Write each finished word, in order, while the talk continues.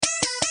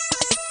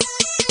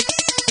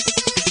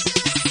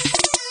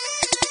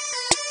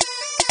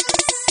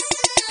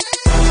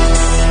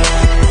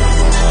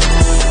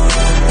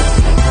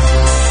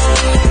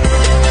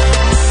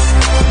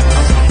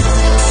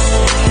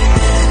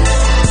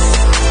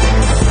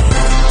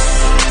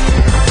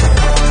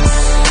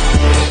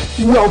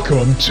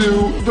Welcome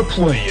to the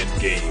Play-In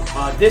Game.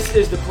 This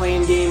is the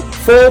Play-In Game.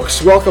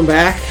 Folks, welcome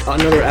back.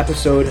 Another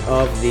episode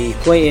of the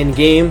Play-In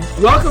Game.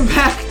 Welcome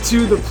back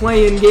to the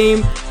Play-In Game.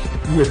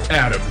 With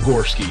Adam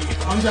Gorski.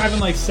 I'm driving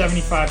like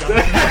 75 down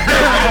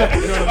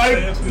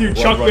the street. Dude,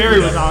 Chuck Berry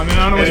was on, man.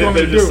 I don't know what you want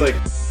me to do. Like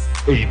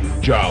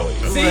Aiden Jolly.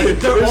 See,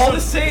 they're all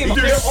the same.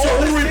 They're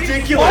so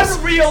ridiculous.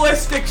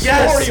 Unrealistic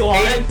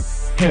storyline.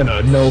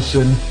 Hannah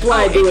Nelson.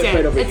 Why do it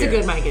right over It's here? a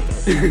good mic, it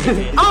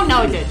did. Oh,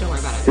 no, it did. Don't worry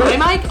about it.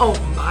 My mic? Oh,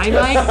 my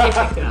mic? It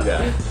picked it up.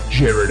 Yeah.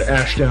 Jared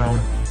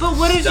Ashdown. But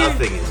what is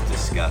Stuffing is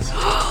disgusting.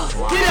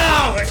 Get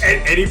out!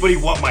 Anybody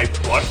want my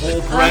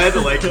butthole bread?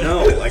 Like,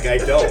 no, like I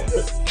don't.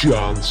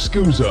 John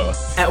Scusa.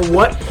 At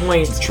what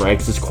point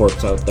Drags his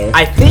corpse out there.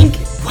 I think...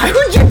 Why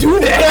would you do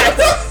that?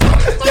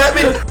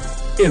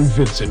 And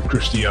Vincent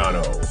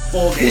Cristiano.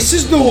 This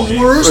is the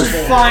worst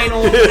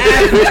final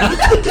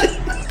ever.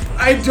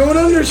 I don't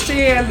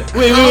understand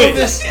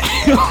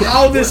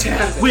how this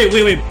happened.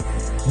 Wait.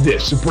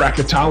 This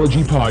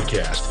Bracketology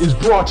podcast is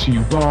brought to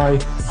you by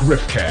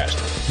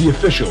Griffcast, the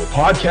official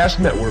podcast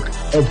network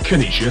of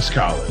Canisius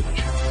College.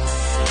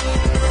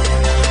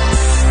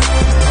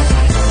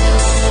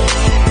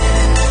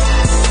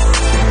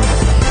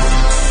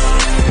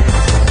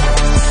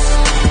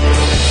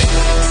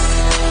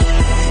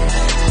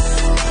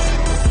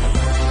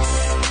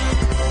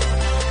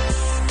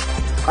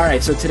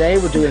 Alright, so today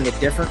we're doing a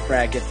different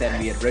bracket than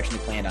we had originally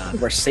planned on.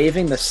 We're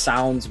saving the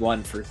Sounds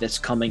one for this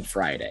coming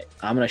Friday.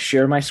 I'm going to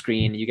share my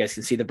screen. You guys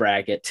can see the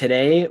bracket.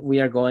 Today we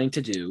are going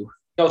to do...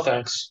 No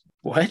thanks.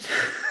 What?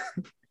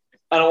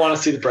 I don't want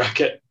to see the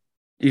bracket.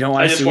 You don't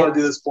want I to see just want it? to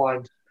do this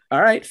blind.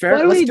 Alright, fair.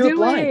 What are Let's we do it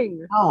blind.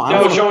 doing?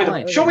 No,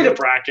 show me the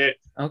bracket.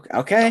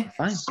 Okay,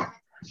 fine.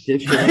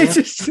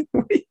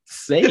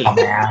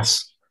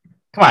 Dumbass.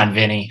 Come on,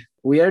 Vinny.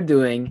 We are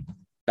doing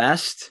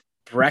best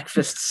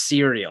breakfast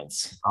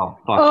cereals. Oh,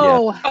 fuck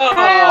Oh,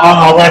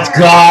 Oh, let's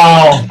go.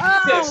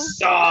 oh, This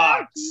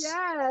sucks.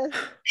 yes.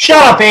 Shut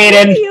up, What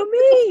Aiden. do you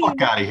mean?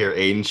 Fuck out of here,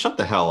 Aiden. Shut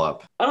the hell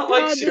up. I don't God,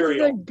 like this is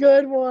cereal. a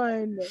good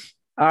one.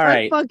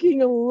 Alright. I fucking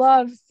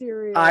love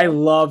cereal.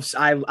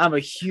 I'm a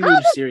huge How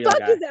the cereal fuck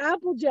guy. is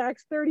Apple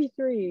Jacks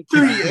 33?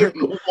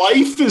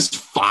 Life is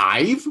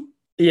 5?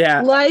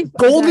 Yeah. Life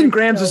Golden that's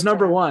Grams so is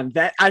number bad. one.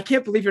 That I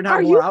can't believe you're not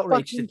Are more you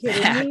outraged fucking than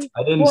kidding that. me?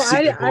 I didn't Well,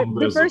 see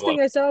the first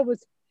thing I saw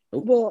was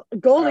Golden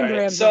All right,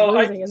 Grams. so were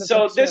losing in the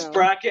so first this round.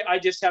 bracket, I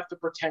just have to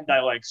pretend I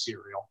like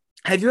cereal.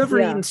 Have you ever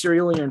Yeah. eaten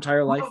cereal in your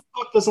entire life? Who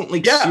the fuck doesn't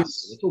like Yes.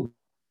 cereal?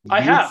 That's a I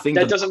weird have. thing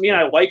That to- doesn't mean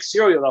I like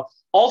cereal though.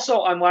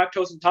 Also, I'm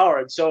lactose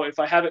intolerant, so if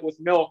I have it with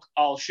milk,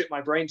 I'll shit my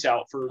brains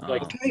out for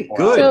like. Okay, 24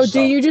 good. So hours.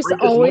 do you just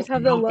Drink as always much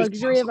have the milk as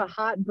luxury of a possible.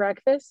 hot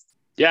breakfast?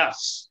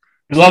 Yes,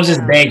 He loves his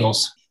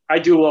bagels. I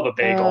do love a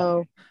bagel.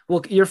 Oh.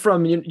 Well, you're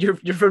from New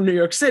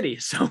York City,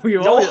 so you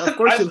No, always, of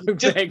course, you I'm look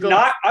just bagel.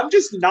 not. I'm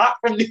just not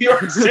from New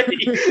York City.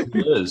 It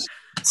is.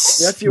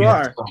 Yes, you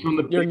are. From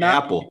the You're Big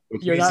not- Apple.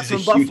 Which you're means not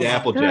he's from a huge Buffalo.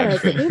 Apple God, Jack I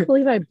fan. can't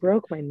believe I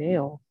broke my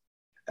nail.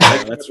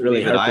 That's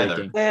really Either.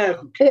 heartbreaking. Eh,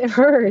 It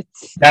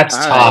hurts. That's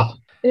All tough.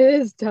 It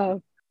is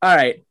tough. All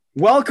right.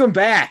 Welcome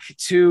back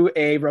to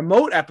a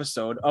remote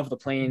episode of the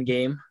Play-In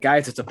Game.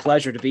 Guys, it's a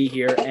pleasure to be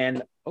here.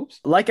 And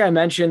like I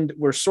mentioned,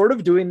 we're sort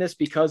of doing this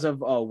because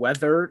of a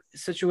weather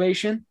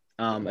situation.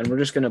 And we're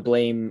just going to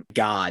blame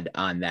God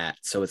on that.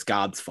 So it's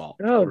God's fault.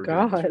 Oh, We're doing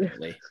this God.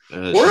 remotely.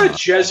 we're a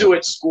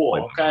Jesuit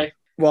school, okay?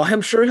 Well,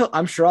 I'm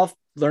sure I'll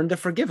learn to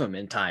forgive him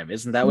in time.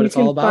 Isn't that what You it's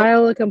all can about?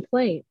 file a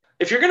complaint.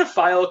 If you're gonna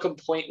file a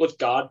complaint with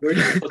God, where do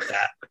you put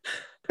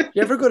that?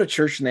 You ever go to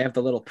church and they have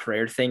the little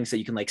prayer things that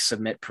you can like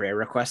submit prayer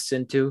requests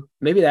into?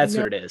 Maybe that's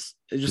No. what it is.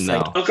 It's just No.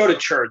 like, I don't go to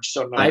church,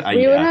 so no.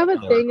 We would have a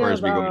that thing requires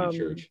of, me going to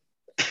church.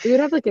 We would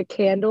have like a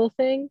candle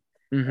thing.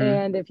 mhm.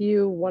 And if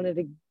you wanted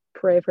to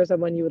pray for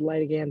someone, you would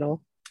light a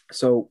candle.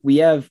 So we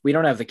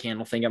don't have the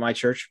candle thing at my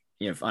church.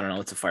 You know, I don't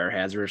know, it's a fire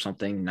hazard or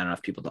something. Not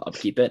enough people to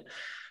upkeep it.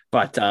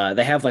 But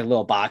they have like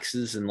little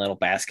boxes and little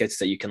baskets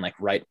that you can like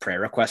write prayer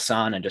requests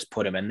on and just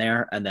put them in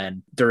there. And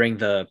then during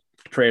the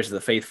prayers of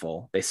the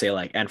faithful, they say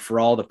like, and for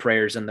all the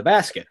prayers in the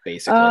basket,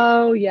 basically.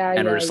 Oh, yeah.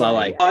 And yeah, we're just yeah,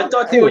 like, yeah. I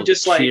thought they would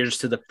just like cheers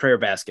to the prayer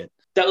basket.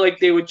 that, like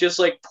they would just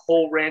like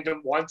pull random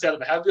ones out of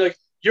the hat, be like,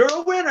 "You're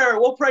a winner.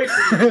 We'll pray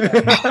for you."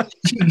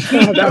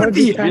 That would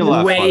be kind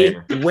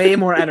of way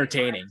more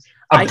entertaining.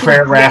 A I can-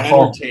 prayer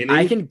raffle.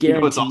 I can You know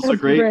what's guarantee. also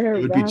great? Rare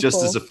It would be just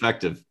raffle. as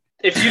effective.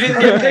 If you didn't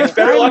get picked,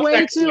 better I'm luck way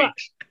next too- week.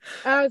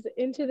 As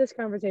into this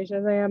conversation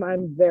as I am,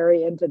 I'm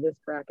very into this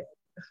bracket.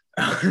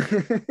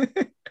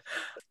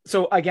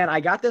 So again,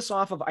 I got this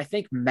off of, I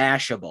think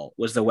Mashable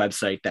was the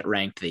website that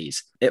ranked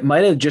these. It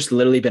might have just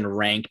literally been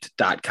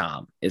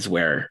ranked.com is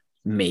where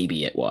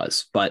maybe it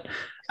was, but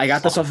I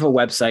got this off of a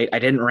website. I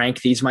didn't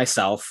rank these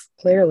myself.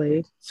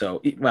 Clearly.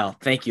 So, well,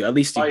 thank you. At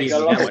least you Oh, you gave got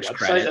me it off that the much website?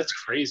 credit. That's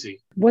crazy.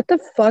 What the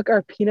fuck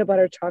are peanut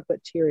butter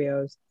chocolate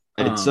Cheerios?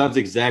 It sounds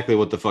exactly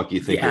what the fuck you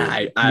think.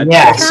 Yeah,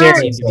 Yeah,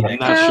 seriously. I'm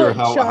not sure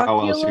how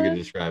else you Chocula? could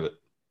describe it.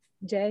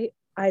 Jay,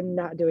 I'm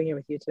not doing it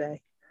with you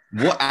today.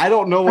 What? I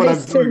don't know what I I'm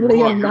doing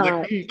simply wrong. am You're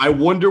not. like, I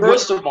wonder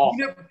First what of all-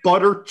 peanut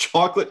butter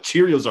chocolate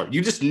Cheerios are.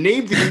 You just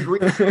named the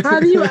ingredients.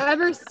 Have you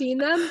ever seen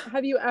them?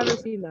 Have you ever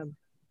seen them?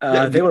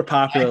 They were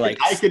popular like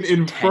I can 10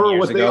 infer years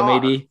what they ago, are.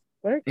 maybe.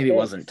 What are Maybe it Kix?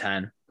 wasn't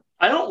 10.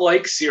 I don't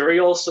like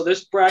cereal, so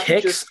this bracket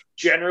Kix? just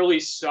generally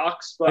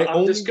sucks. But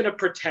I'm just gonna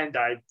pretend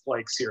I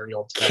like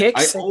cereal. Today.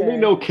 I Kix, only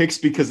know Kicks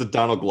because of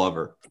Donald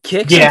Glover.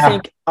 Kix, Yeah. I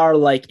think are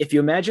like if you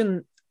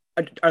imagine,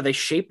 are they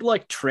shaped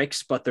like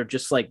Trix, but they're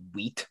just like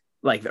wheat,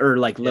 like or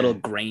like little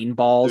grain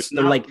balls. There's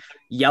They're not- like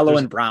yellow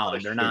There's and brown.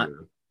 not They're not.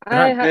 sugar.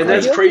 I Man, do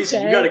that's have to crazy.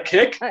 You say- got a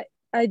kick?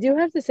 I do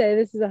have to say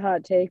this is a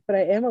hot take, but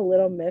I am a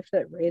little miffed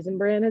that Raisin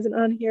Bran isn't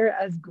on here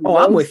as Oh,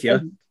 I'm gross with you.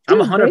 as- I'm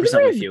Dude, 100% Raisin with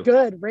Bran's you.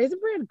 Good. Raisin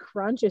Bran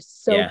Crunch is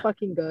so Yeah.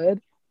 fucking good.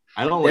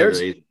 I don't like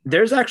There's raisins.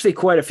 there's actually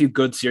quite a few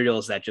good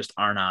cereals that just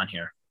aren't on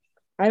here.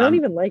 I don't Um,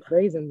 even like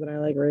raisins, and I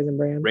like Raisin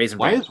Bran. Raisin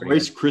Why Bran is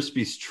Rice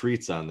Krispies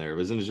treats on there?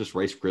 Isn't it just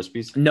Rice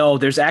Krispies? No,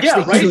 there's actually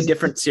Yeah, two Rice-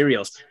 different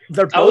cereals.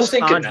 They're I was both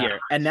thinking on that. here,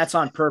 and that's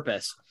on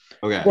purpose.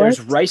 Okay. What?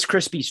 There's Rice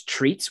Krispies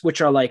treats,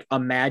 which are like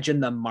imagine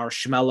the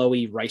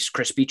marshmallowy Rice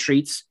Krispie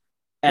treats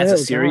as a Oh,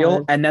 cereal,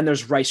 God. and then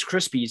there's Rice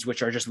Krispies,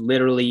 which are just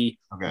literally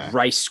Okay.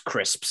 Rice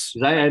Crisps.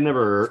 I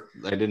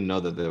didn't know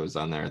that was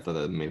on there. I thought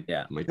that might.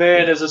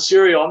 Man, as a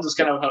cereal, I'm just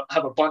gonna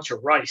have a bunch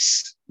of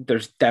rice.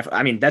 There's definitely,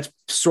 I mean, that's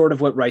sort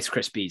of what Rice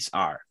Krispies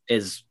are.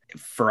 Is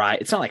fried.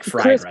 It's not like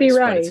fried Crispy rice.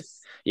 But rice.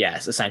 it's,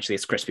 yes, essentially,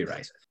 it's crispy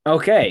rice.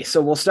 Okay,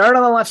 so we'll start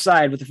on the left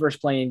side with the first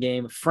playing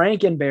game: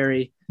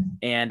 Frankenberry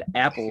and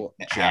Apple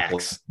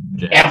Jacks.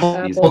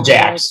 Apple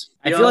Jacks.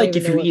 I Yeah, feel I like don't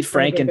if even you know eat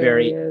what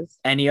Frankenberry Frankenberry is.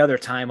 any other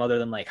time other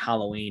than like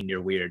Halloween,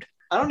 you're weird.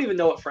 I don't even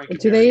know what Frankenberry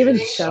Do they even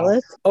is. sell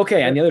it?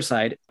 Okay, on the other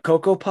side,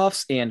 Cocoa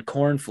Puffs and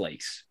Corn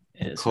Flakes.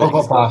 Is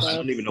Cocoa Puffs. I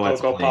don't even know why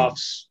it's Cocoa playing.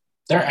 Puffs.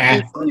 They're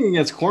I'm fighting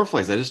against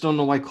cornflakes. I just don't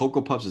know why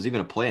Cocoa Puffs is even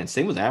a play. And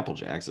same with Apple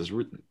Jacks.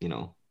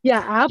 Yeah,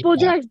 Apple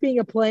Jacks being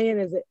a play-in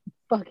is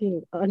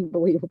fucking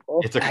unbelievable.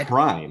 It's a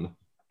crime.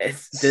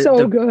 It's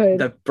So good.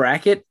 The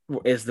bracket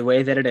is the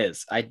way that it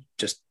is. I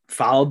just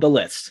followed the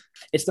list.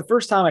 It's the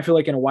first time I feel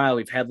like in a while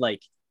we've had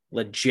like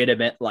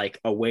legitimate like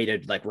a way to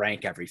like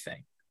rank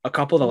everything. A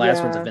couple of the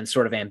last ones Yeah. have been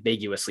sort of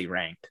ambiguously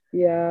ranked.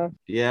 Yeah.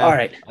 Yeah. All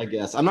right. I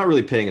guess I'm not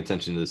really paying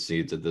attention to the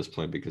seeds at this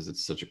point because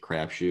it's such a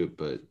crapshoot.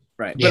 But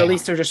Right. Yeah. But at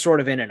least they're just sort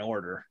of in an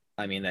order.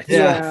 I mean, that's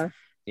Yeah.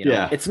 you know,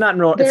 Yeah. it's not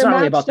it's They're not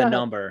really about matched the up.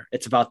 number.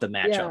 It's about the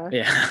matchup.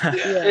 Yeah.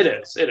 Yeah, it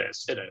is. It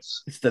is. It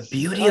is. It's the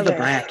beauty of the Okay.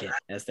 bracket,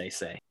 as they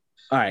say.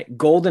 All right,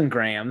 Golden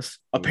Grams,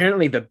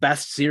 apparently the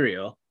best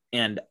cereal,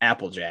 and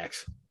Apple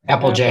Jacks.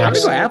 Apple I'm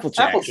Jacks. gonna go Apple Jacks.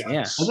 Apple Jacks.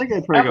 Yeah. I think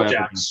I'd probably go Apple Apple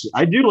Jacks. Jacks.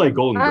 I do like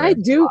Golden I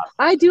Grahams.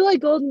 do like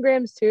Golden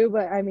Grams too,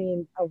 but I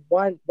mean,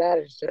 that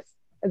is just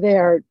they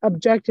are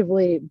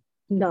objectively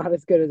not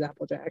as good as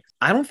Apple Jacks.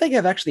 I don't think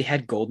I've actually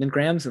had Golden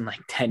Grams in like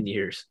 10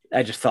 years.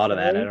 I just thought of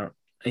that. I don't.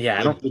 Yeah,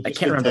 I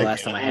can't remember the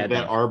last time I had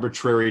that that.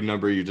 arbitrary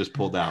number you just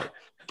pulled out.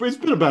 But it's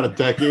been about a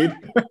decade.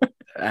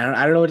 I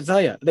don't know what to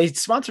tell you. They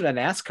sponsored a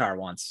NASCAR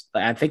once.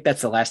 I think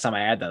that's the last time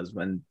I had those.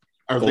 When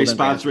Are they Golden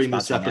Grams sponsoring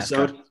this sponsoring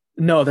episode? NASCAR.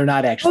 No, they're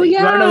not actually. Oh,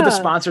 You want to know who the yeah.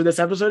 sponsor of this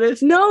episode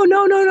is? No.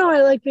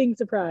 I like being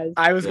surprised.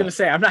 I was Yeah. gonna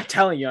say I'm not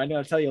telling you. I'm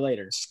gonna tell you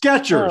later.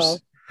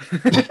 Skechers.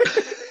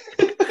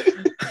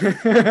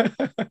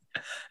 Oh.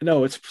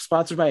 No, it's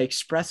sponsored by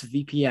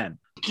ExpressVPN.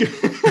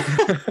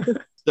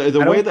 The I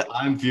way don't- that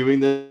I'm viewing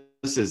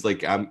this is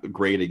like I'm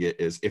grading it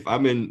is if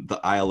I'm in the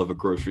aisle of a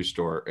grocery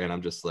store and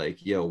I'm just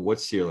like, yo, what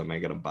cereal am I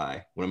gonna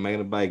buy? What am I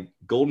gonna buy?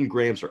 Golden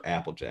Grams or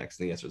Apple Jacks?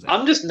 And the answer is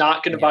I'm just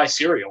not going to buy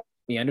cereal.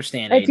 You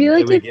understand? I feel Aiden?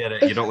 like we if, get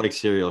it. You don't like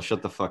cereal.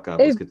 Shut the fuck up.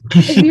 if- Let's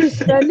get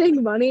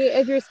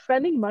if you're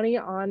spending money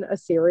on a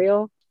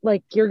cereal,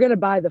 like you're gonna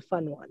buy the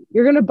fun one.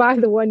 You're gonna buy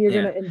the one you're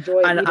Yeah. gonna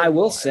enjoy. And eating I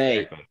will more.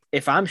 say,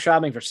 if I'm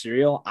shopping for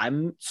cereal,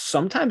 I'm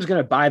sometimes going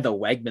to buy the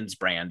Wegmans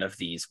brand of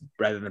these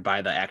rather than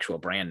buy the actual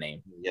brand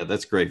name. Yeah,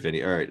 that's great,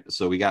 Vinny. All right,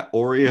 so we got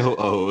Oreo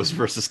O's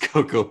versus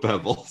Cocoa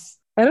Pebbles.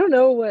 I don't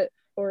know what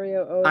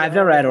Oreo O's. I've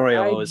never are. had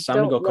Oreo I O's, so I'm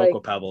going to don't go like- Cocoa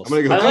Pebbles.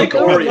 I'm gonna go. I like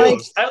don't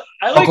Oreos.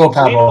 I like Cocoa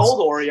plain Pebbles.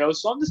 old Oreos,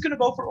 so I'm just going to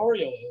go for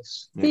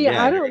Oreos. See,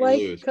 Yeah, I you're don't gonna like.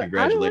 lose. I don't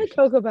Congratulations. like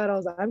Cocoa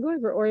Pebbles. I'm going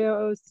for Oreo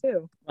O's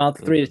too. Well,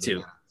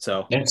 3-2.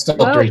 So, It's still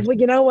Well, 3.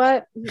 you know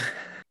what?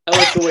 I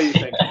like the way you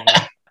think.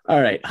 Connor. all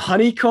right.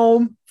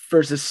 Honeycomb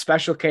versus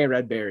Special K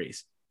Red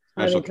Berries.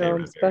 Special K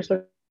Honeycomb Red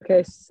Special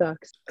K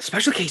sucks.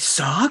 Special K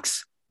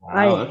sucks?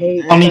 I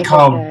hate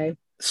Honeycomb. Special K.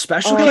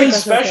 Special Oh, K? Like,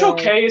 Special Special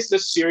K. K is the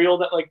cereal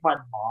that like my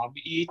mom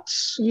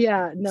eats.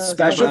 Yeah, no.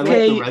 Special I like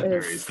K the red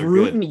berries. is, They're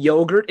Fruit good. and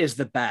yogurt is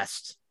the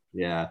best.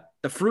 Yeah,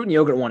 The fruit and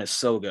yogurt one is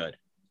so good.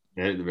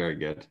 they're very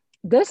good.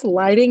 this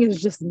lighting is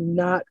just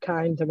not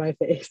kind to my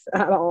face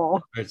at all.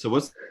 All right, so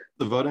what's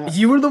the vote at?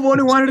 You were the one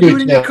who wanted to do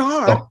it in your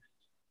car.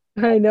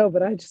 I know,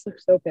 but I just look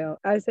so pale.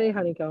 I say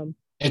honeycomb.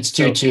 It's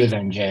 2-2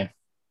 then, Jay.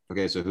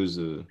 Okay, so who's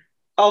the?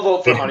 I'll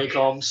vote for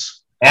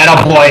honeycombs.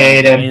 Attaboy,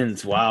 Aiden.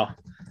 Wins. Wow.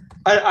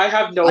 I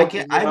have no I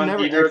opinion can't. I've on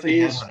never either of actually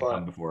had these, honeycomb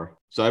but before,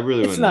 so I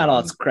really. It's wouldn't not know. all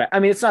it's crap. I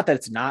mean, it's not that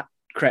it's not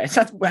It's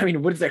not. I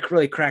mean, what is that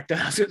really cracked up?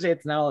 I was gonna say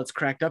it's not all it's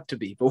cracked up to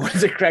be, but what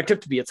is it cracked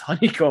up to be? It's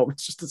honeycomb.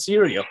 It's just a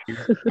cereal.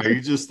 Are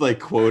you just like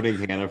quoting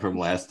Hannah from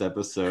last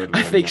episode?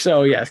 I think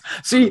so. Yes.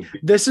 See,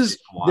 this is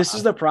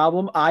the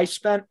problem. I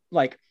spent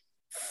like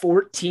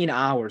 14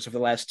 hours over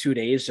the last 2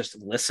 days just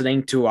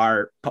listening to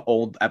our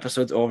old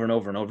episodes over and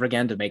over and over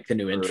again to make the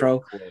new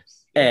intro.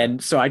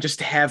 And so I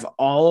just have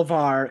all of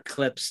our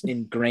clips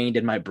ingrained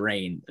in my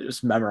brain,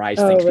 just memorize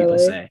things people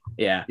say.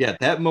 Yeah. Yeah,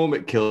 that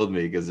moment killed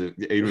me because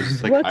it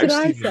was like, What I've did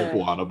I seen say?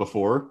 iguana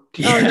before.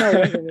 Oh no, it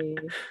wasn't me.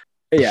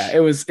 Yeah, it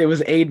was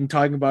Aiden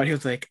talking about. He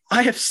was like,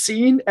 "I have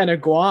seen an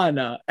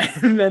iguana,"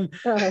 and then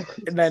Oh.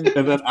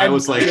 I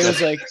was like, he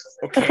was like,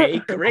 "Okay,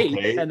 great."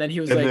 Okay. And then he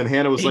was And like, then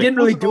Hannah was "He like, didn't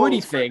really "What's do all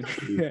anything."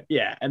 this?"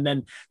 Yeah, and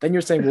then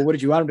you're saying, "Well, what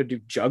did you want him to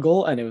do?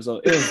 Juggle?" And it was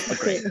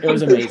great. It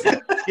was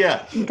amazing.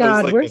 Yeah. I was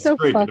God, like, we're "That's so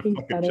great. You're fucking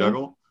fucking funny.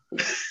 juggle."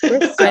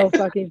 We're so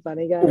fucking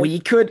funny, guys. We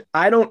could.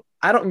 I don't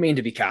mean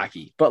to be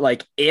cocky, but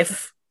like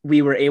if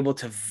we were able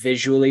to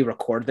visually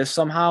record this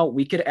somehow,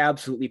 we could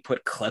absolutely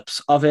put clips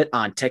of it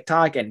on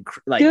TikTok and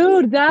like,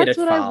 Dude, get that's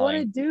it what I want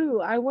following. to do.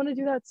 I want to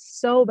do that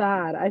so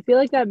bad. I feel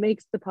like that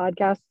makes the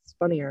podcast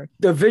funnier.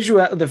 The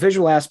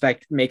visual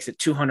aspect makes it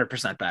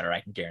 200% better.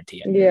 I can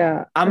guarantee it.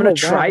 Yeah. I'm gonna Oh,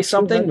 try wow,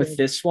 something 200. with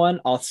this one.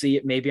 I'll see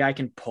it. Maybe I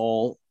can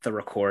pull the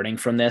recording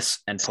from this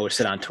and post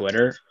it on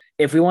Twitter.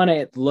 If we want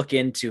to look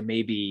into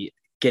maybe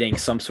getting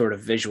some sort of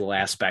visual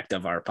aspect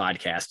of our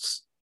podcasts,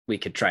 we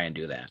could try and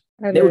do that.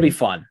 It would be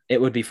fun. It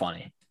would be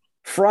funny.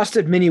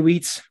 Frosted mini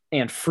wheats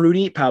and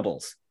fruity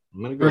pebbles.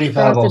 I'm gonna go Fruity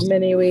Frosted Pebbles.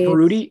 mini wheats.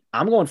 Fruity.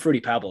 I'm going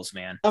fruity pebbles,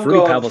 man. I'm fruity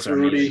going pebbles are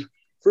fruity. amazing.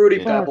 Fruity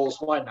Fuck. Pebbles.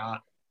 Why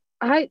not?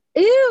 I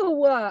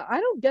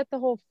don't get the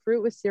whole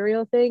fruit with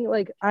cereal thing.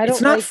 Like I don't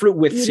It's not like fruit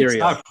with eating- It's cereal.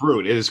 not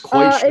fruit. It is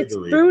quite it's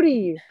sugary.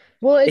 fruity.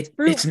 Well, it's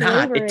fruit. It's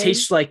not. flavoring. It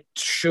tastes like It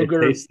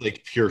sugar. tastes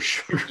like pure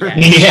sugar. Yeah,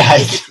 Yeah.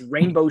 it's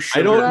rainbow sugar.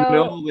 I don't Well,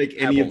 know like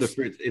any of the Pebbles.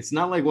 fruits. It's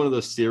not like one of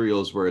those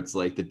cereals where it's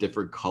like the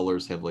different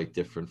colors have like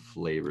different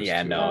flavors.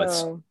 Yeah, to no, it.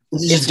 it's Oh.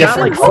 It's not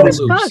different like What colors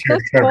the of fuck? pure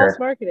That's false sugar.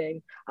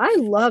 marketing.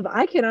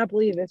 I cannot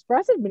believe this.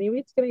 Frosted mini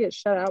wheats gonna get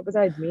shut out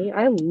besides me.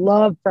 I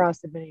love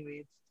frosted mini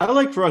wheats. I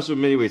like frosted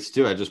mini wheats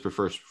too. I just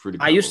prefer fruity.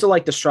 I used to Pebbles.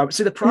 like the strawberry.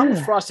 See, the problem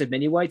with frosted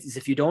mini whites is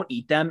if you don't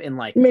eat them in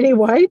like Mini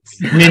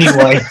whites? Mini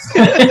whites.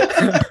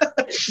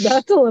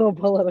 That's a little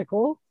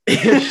political.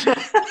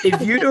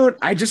 if you don't,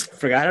 I just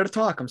forgot how to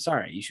talk. I'm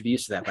sorry. You should be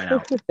used to that by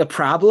now. The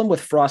problem with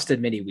frosted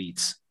mini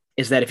wheats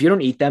is that if you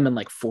don't eat them in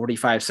like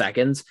 45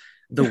 seconds,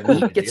 the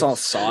wheat gets all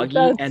soggy,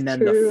 That's and then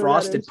true, the that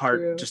frosted is part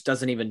true. just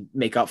doesn't even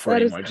make up for it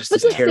That is, anymore. It just but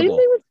is the same terrible.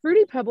 thing with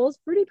fruity pebbles.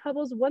 Fruity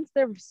pebbles, once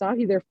they're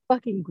soggy, they're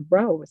fucking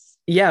gross.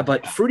 Yeah,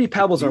 but fruity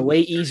pebbles are way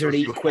easier to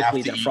You eat have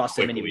quickly to than eat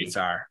frosted mini quickly. wheats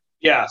are.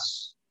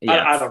 Yes.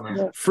 Yeah, I don't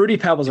know. fruity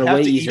pebbles are You have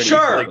way to eat easier to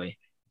sure. eat quickly.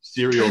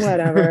 cereals.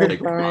 Whatever, like,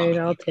 fine, ramen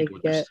I'll take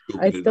with the it.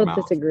 scoop I in the still mouth.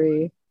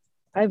 disagree.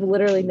 I've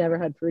literally never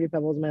had fruity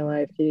pebbles in my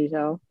life. Can you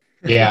tell?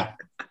 Yeah.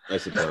 I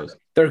suppose.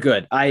 They're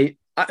good. I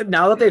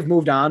now that they've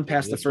moved on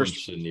past the This one first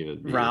shouldn't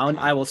even be round,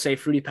 a I will say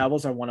fruity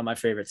pebbles are one of my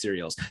favorite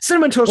cereals.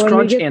 Cinnamon toast When we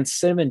crunch get- and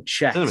cinnamon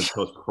chex. Cinnamon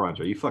toast crunch.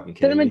 Are you fucking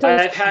kidding Cinnamon me?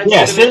 toast- I've had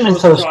Yeah, cinnamon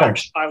toast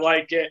crunch. I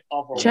like it.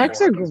 Awful.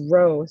 Checks are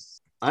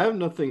gross. I have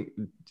nothing.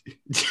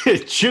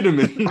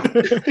 Cinnamon.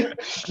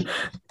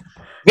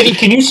 Vinny,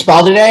 can you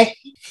spell today?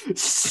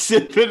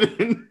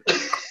 Cinnamon.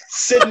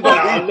 Sitting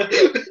down.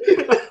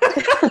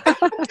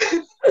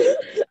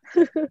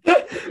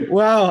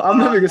 Wow, I'm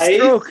having a I-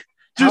 stroke.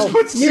 Just Ow.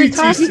 put You're CTC.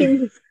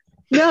 talking.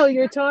 No,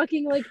 you're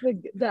talking like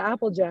the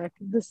Applejack,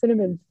 the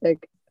cinnamon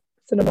stick,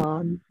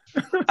 cinnamon.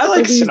 I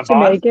like he's Cinnabon.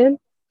 Jamaican.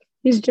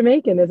 He's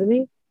Jamaican, isn't he?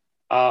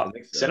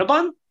 think so.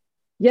 Cinnabon?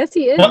 Yes,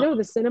 he is. Yep. No,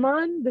 the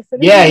cinnamon. The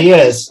cinnamon. Yeah, he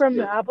is. From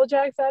the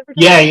Applejack's advertisement.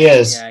 Yeah, he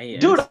is. Yeah, he is.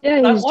 Dude,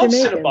 Yeah, I he's love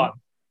Jamaican. Cinnabon.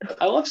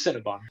 I love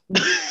Cinnabon.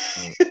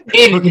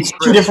 Aiden, it's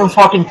two different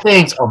fucking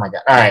things. Oh my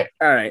god. All right.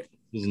 All right.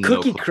 There's no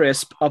Cookie clue.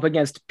 Crisp up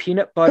against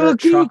peanut butter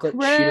Cookie chocolate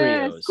Crisp.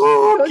 Cheerios.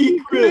 Cookie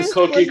Crisp.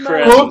 Cookie was my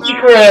Crisp. Cookie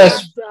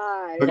Crisp.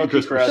 die. Cookie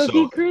Crisp. Crisp. is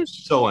Cookie so, Crisp.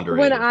 so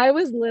underrated. When I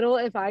was little,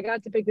 if I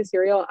got to pick the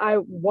cereal, I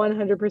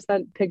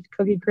 100% picked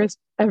Cookie Crisp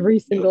every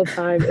single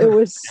time. It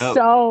was Yep.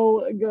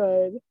 so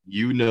good.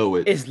 You know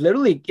it. It's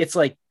literally, it's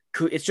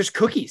just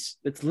cookies.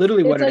 It's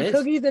literally what it's it like is.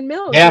 cookies and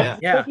milk. Yeah.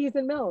 Yeah. Cookies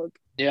and milk.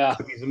 Yeah.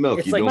 Cookies and milk.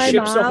 It's you like don't My get-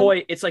 Chips mom-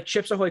 Ahoy. It's like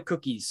Chips Ahoy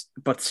cookies,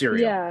 but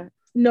cereal. Yeah.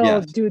 No,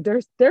 Yes. dude,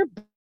 they're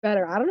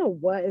better. I don't know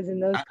what is in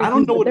those cookies, I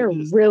don't know but what they're it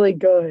is. really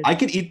good. I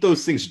could eat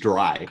those things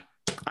dry.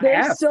 I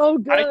They're have. so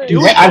good. I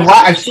do. Yeah,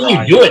 I've seen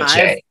you do it,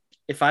 Jay.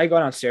 If I go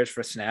downstairs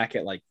for a snack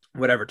at like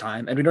whatever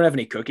time and we don't have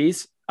any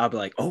cookies, I'll be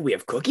like, oh, we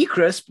have Cookie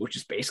Crisp, which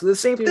is basically the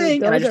same Dude,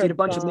 thing. And I those just are eat a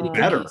bunch of mini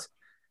bomb. cookies.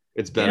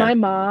 It's better. My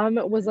mom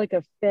was like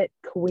a fit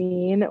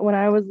queen when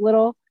I was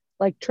little,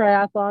 like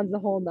triathlons the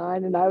whole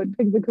nine, and I would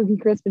pick the Cookie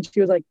Crisp, and she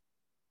was like,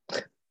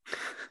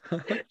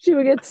 she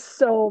would get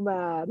so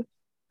mad.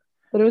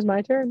 But it was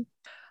my turn.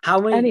 How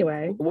many?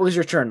 Anyway. What was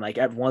your turn? Like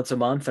at once a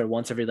month or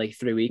once every like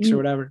 3 weeks or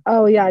whatever?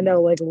 Oh yeah,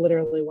 no, like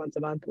literally once a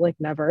month, like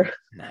never.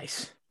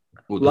 Nice.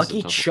 Well, this Lucky is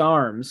a tough one.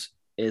 Charms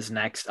is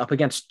next up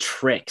against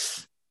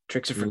Trix.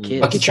 Tricks are for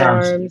kids. Lucky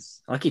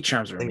Charms. Lucky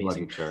Charms are I think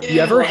amazing. Lucky Charms.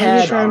 You ever Lucky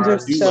had? Charms are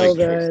do so like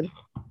good.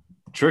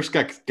 Tricks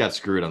got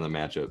screwed on the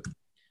matchup.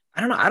 I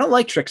don't know. I don't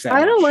like Tricks that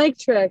I don't much. like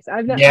Tricks.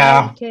 I've never.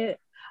 Yeah.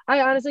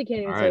 I honestly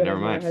can't even All say right, that never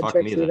I've mind. never had Fuck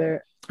Tricks me then.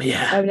 either.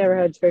 Yeah. I've never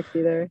had Tricks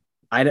either.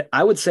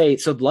 I would say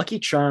so. Lucky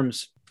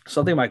Charms.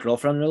 Something my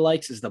girlfriend really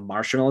likes is the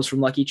marshmallows from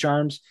Lucky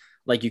Charms.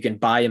 Like you can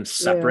buy them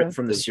separate Yeah.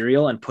 from the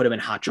cereal and put them in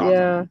hot chocolate.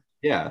 Yeah.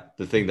 Yeah,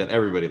 the thing that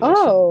everybody likes.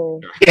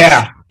 Oh.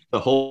 Yeah. The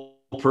whole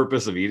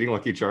purpose of eating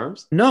Lucky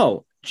Charms?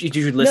 No, did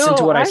you listen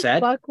to what I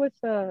said? Fuck with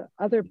the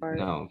other part.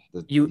 No.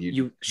 You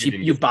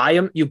didn't buy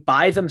them. You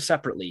buy them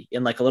separately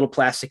in like a little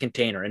plastic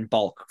container in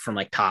bulk from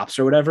like Tops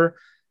or whatever,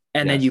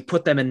 and then Yes. you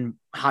put them in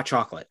hot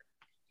chocolate.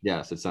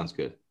 Yes, it sounds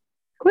good.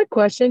 Quick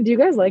question: do you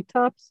guys like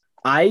Tops?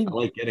 I I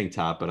like getting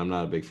Top, but I'm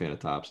not a big fan of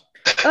Tops.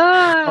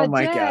 Ah, Oh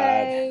my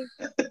Jay.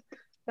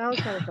 That was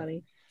kind of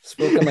funny.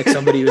 spoken like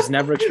somebody who's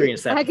never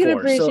experienced that I can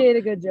before. So appreciate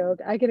a good joke.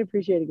 I can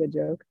appreciate a good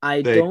joke.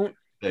 I Thank- don't.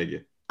 Thank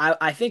you.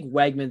 I think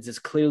Wegmans is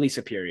clearly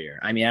superior.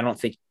 I mean, I don't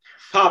think.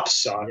 Top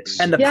sucks.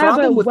 And the Yeah,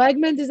 problem but with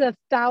Wegmans is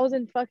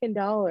 $1,000 fucking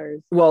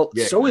dollars. well,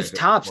 Yeah, so is exactly.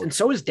 Tops and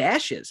so is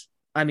Dashes.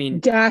 I mean,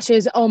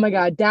 Dashes. Oh my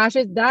god,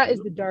 Dashes. That is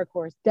the dark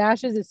horse.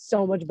 Dashes is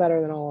so much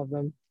better than all of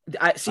them.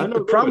 I see I know the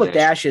good problem with with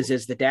Dashes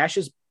is the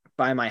Dashes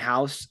by my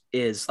house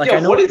is like yeah, I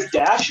know. what is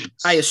Dashes?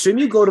 I assume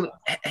you go to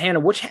Hannah.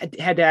 Which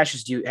head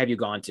Dashes have you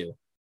gone to?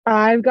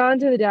 I've gone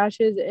to the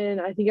Dashes and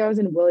I think I was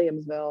in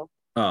Williamsville.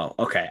 Oh,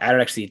 okay. I don't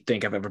actually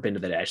think I've ever been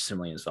to the Dashes in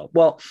Williamsville.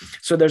 Well,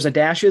 so there's a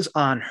Dashes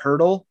on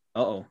Hurdle.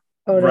 Oh,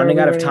 no, Running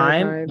we're out of running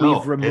time. No, We've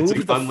it's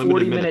removed the unlimited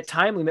 40-minute minutes.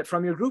 time limit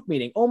from your group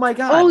meeting. Oh my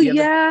god. Oh Do you have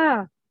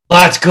yeah,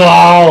 Let's go.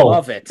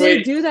 love it. they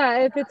Wait. do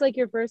that if it's like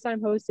your first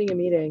time hosting a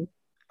meeting.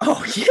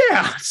 Oh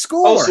yeah,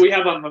 score. Oh, so we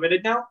have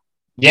unlimited now? I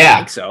Yeah.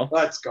 think so.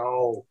 Let's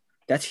go.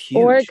 That's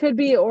huge. Or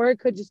it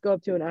could just go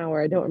up to an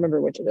hour. I don't remember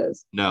which it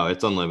is. No,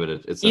 it's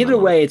unlimited. It's Either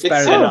unlimited. way, it's It's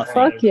better so than Oh nothing.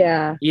 fun. fuck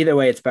yeah. Either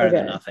way, it's better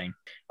than Okay. nothing.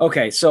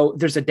 Okay, so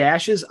there's a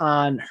Dashes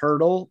on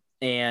Hurdle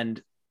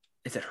and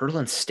is it Hurdle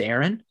and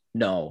Starin?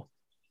 No,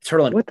 it's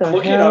Hurdle and What the I'm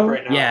looking it up hell?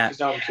 right now. Yeah. Because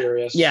now I'm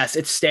curious. yes,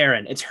 it's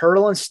Starin. It's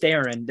Hurdle and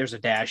Starin. There's a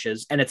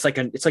Dashes, and it's like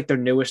their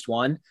newest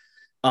one.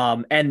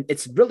 And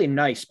it's really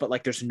nice, but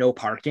like there's no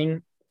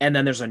parking. And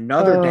then there's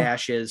another Oh.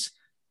 Dashes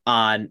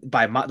on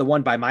the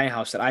one by my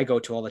house that I go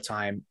to all the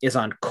time is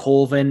on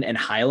Colvin and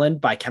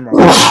Highland by Kenmore.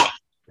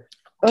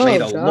 Oh, May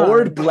the God.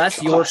 Lord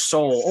bless your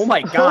soul. Oh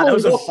my God, that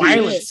was a Holy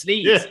violent shit.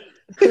 sneeze.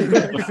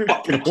 The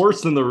fucking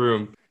horse in the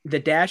room. The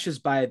Dashes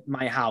by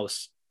my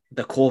house,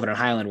 the Colvin and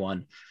Highland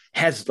one,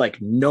 has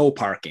like no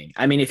parking.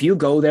 I mean, if you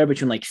go there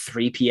between like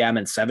 3 p.m.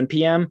 and 7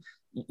 p.m.,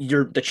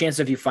 the chance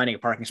of you finding a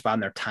parking spot in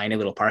their tiny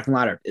little parking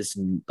lot is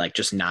like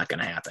just not going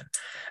to happen.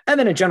 And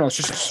then in general, it's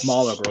just a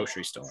smaller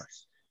grocery store.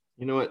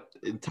 You know what?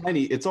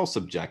 Tiny. It's all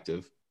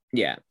subjective.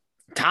 Yeah.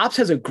 Tops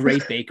has a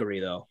great bakery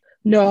though.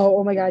 No,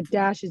 oh my god,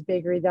 Dash's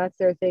Bakery, that's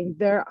their thing.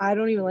 I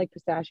don't even like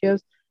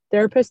pistachios.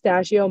 Their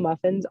pistachio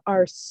muffins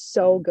are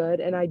so good,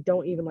 and I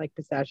don't even like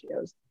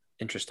pistachios.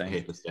 I Interesting.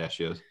 hate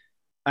pistachios.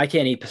 I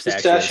can't eat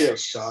pistachios.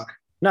 Pistachios suck.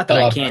 Not that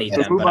I I love can't eat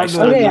pistachios. them, but I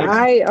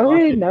Okay, still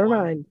Okay, never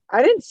mind.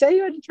 I didn't say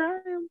you had to try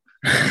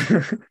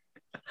them.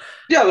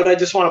 Yeah, but I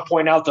just want to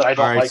point out that I All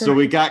don't right, like so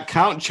we got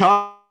Count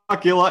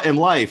Chocula in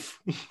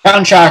life.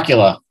 Count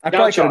Chocula. I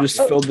probably could have Gotcha.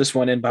 just filled this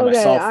one in by Okay,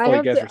 myself I while you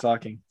have guys to- were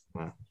talking.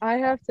 I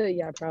have to,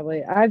 yeah,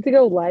 probably. I have to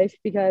go Life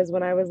because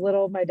when I was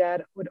little, my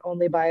dad would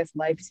only buy us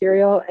Life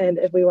cereal, and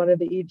if we wanted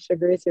to eat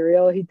sugary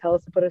cereal, he'd tell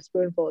us to put a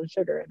spoonful of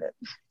sugar in it.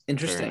 Fair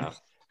Interesting. enough.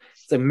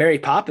 It's like Mary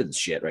Poppins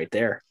shit right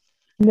there.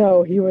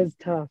 No, he was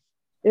tough.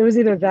 It was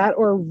either that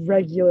or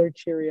regular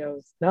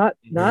Cheerios, not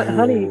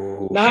honey,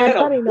 Ooh. not Hannah,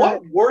 honey nut.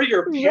 what were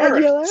your Regular.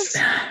 parents?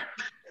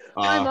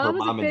 My Her mom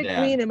was mom a and big dad.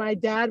 queen, and my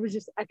dad was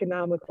just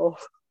economical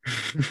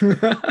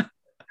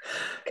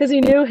because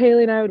he knew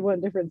Haley and I would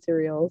want different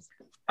cereals.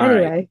 All right.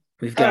 Anyway,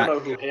 We've I don't got. know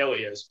who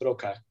Haley is, but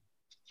okay.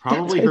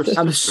 Probably her sister.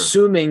 I'm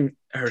assuming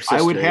her sister.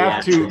 I would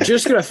have yeah. to-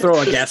 Just gonna throw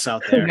a guess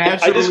out there.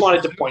 I just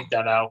wanted to point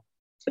that out.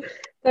 it's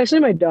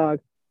actually my dog.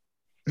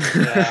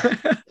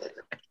 Yeah.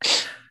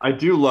 I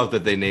do love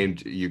that they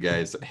named you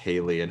guys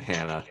Haley and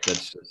Hannah.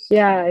 That's just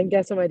Yeah, and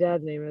guess what my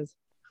dad's name is?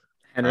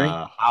 Henry.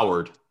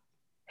 Howard.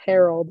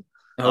 Harold.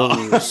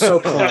 Oh, so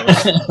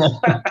close.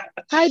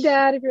 Hi,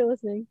 Dad, if you're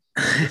listening.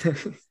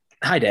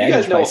 Hi, You Dad.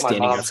 guys He's know probably what my standing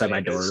mom's outside my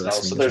name door is, though,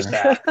 listening. so to there's her.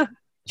 that.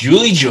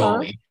 Julie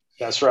Jolie.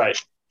 That's right.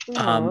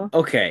 Aw.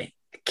 Okay,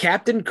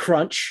 Captain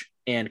Crunch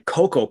and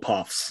Cocoa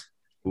Puffs.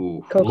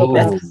 Ooh. Cocoa Ooh.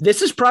 Puffs.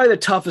 This is probably the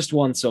toughest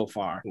one so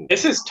far.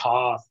 This is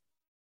tough.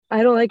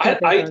 I don't like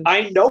Captain I Crunch.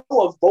 I know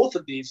of both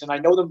of these, and I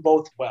know them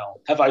both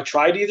well. Have I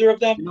tried either of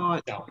them? You know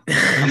what? No.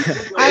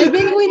 I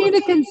think we need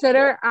to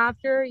consider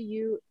after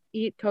you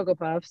eat Cocoa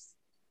Puffs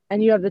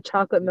and you have the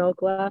chocolate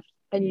milk left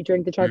and you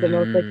drink the chocolate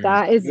milk, like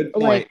that is Good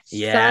point. like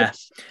Yeah.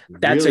 such.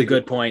 That's Really a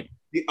good point.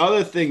 The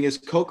other thing is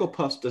Cocoa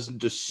Puffs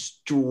doesn't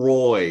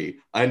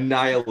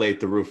annihilate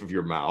the roof of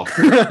your mouth.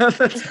 Yeah,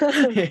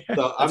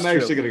 So I'm that's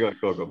actually true. going to go with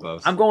Cocoa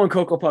Puffs. I'm going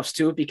Cocoa Puffs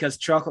too because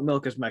chocolate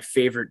milk is my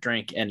favorite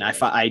drink, and I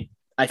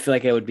feel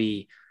like it would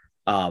be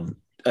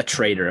a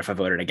traitor if I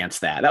voted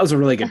against that. That was a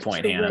really good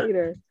point, Hannah.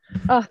 Traitor.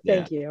 Oh,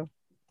 thank you.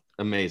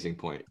 Amazing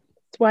point.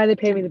 That's why they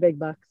pay me the big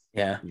bucks.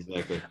 Yeah.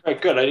 Exactly. All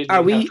right, good. I didn't.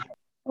 Are even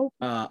we?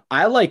 have-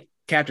 I like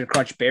Captain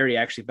Crunch Berry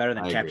actually better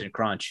than I Captain agree.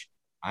 Crunch.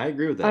 I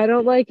agree with that. I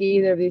don't like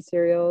either of these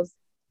cereals.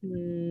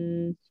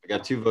 I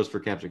got 2 votes for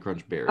Captain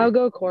Crunch Berry. I'll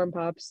go Corn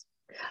Pops.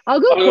 I'll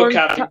go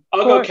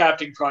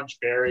Captain Crunch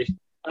Berry.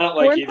 I don't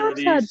like Corn either of Pops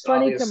these. had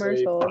funny obviously.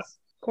 commercials.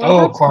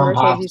 Corn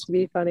commercials Pops. used to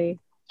be funny.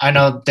 I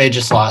know they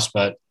just lost,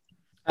 but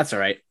That's all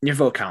right. Your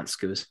vote counts,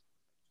 Scoos.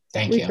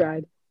 thank We you.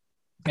 tried.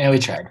 Yeah, we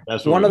tried.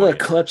 That's what One we of the wanted.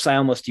 clips I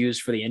almost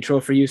used for the intro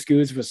for you,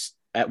 Scoos, was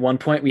at one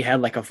point we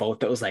had like a vote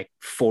that was like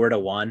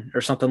 4-1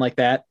 or something like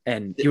that.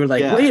 And you were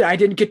like, Yeah. wait, I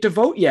didn't get to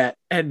vote yet.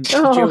 And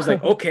Oh. Jay was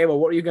like, okay, well,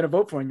 what are you going to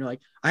vote for? And you're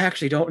like, I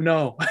actually don't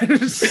know.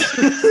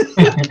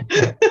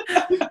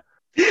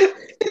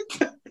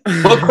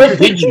 What clip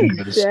did you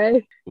use?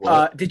 Jay.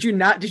 What?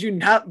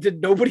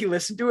 Did nobody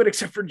listen to it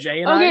except for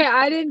Jay and Okay,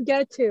 I? I didn't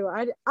get to.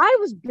 I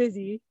was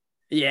busy.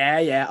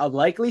 Yeah, a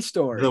likely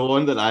story. The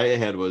one that I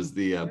had was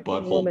the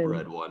butthole woman.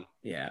 bread one.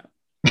 Yeah.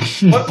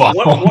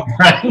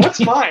 What's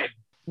mine?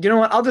 You know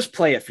what? I'll just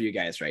play it for you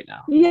guys right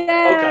now.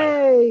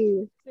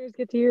 Yay! Listeners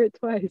get to hear it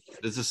twice.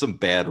 This is some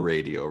bad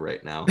radio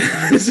right now.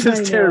 This I is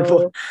know.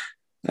 terrible.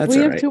 That's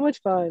we all have right. too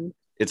much fun.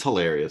 It's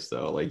hilarious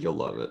though. Like you'll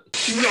love it.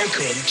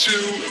 Welcome to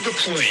the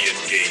Play-In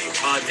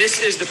Game.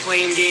 This is the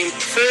Play-In Game.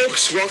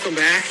 Folks, welcome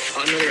back.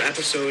 Another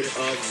episode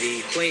of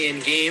the Play-In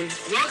Game.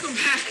 Welcome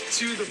back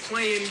to the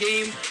Play-In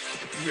Game.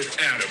 With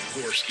Adam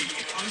Gorski.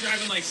 I'm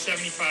driving like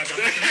 75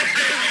 down.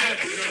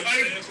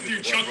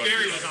 Dude, Chuck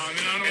Berry was on,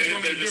 and I don't know what you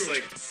want me to do.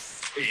 like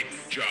Aiden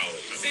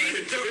Jolly.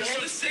 See, they're all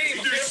the same.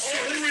 They're so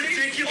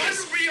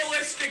ridiculous.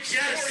 Unrealistic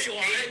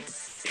storyline.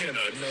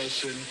 Hannah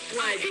Nelson.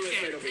 Well,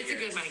 it's a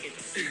good mic.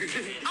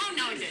 Oh,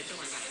 no, it did. Don't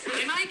worry about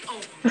it. My mic?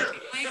 Oh,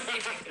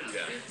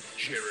 Yeah.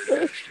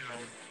 Jared Ashdown.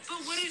 But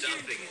what is your...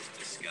 is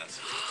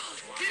disgusting.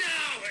 Get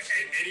out!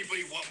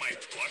 Anybody want my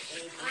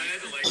butthole bread?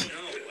 Like,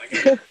 no.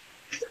 Like,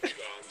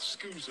 John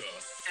Scusa.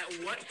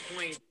 At what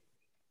point?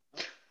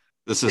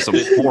 This is some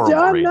Did horrible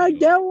John radio. not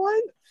get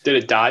one? Did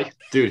it die?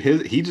 Dude,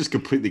 he just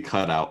completely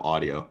cut out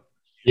audio.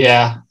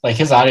 Yeah, like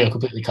his audio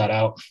completely cut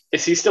out.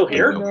 Is he still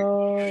here?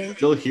 No.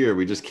 Still here,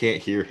 we just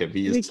can't hear him.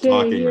 He We is can't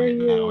talking hear right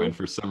now, you. and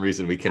for some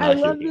reason we I cannot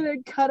hear love that him.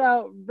 it cut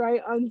out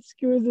right on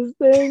Scooz's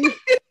thing.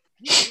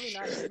 He's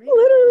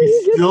Literally, He's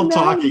he gets still mad.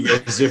 talking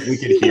as if we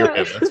could hear Yeah.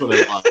 him. That's what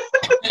I love.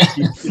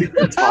 He's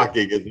still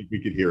talking as if we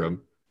could hear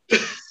him.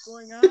 What's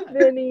going on?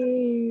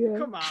 Vinny.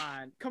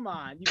 Come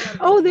on. You gotta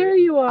Oh, there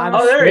you are.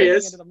 Oh, there he screaming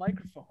is. Into the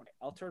microphone.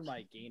 I'll turn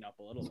my gain up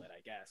a little bit,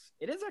 I guess.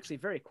 It is actually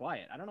very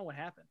quiet. I don't know what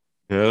happened.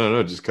 I don't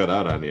know, just cut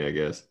out on you, I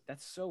guess.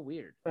 That's so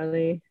weird.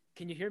 Funny.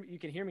 Can you hear me? You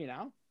can hear me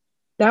now?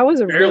 That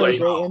was a really Barely.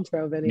 great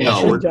intro, Vinny.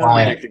 No, Good we're job.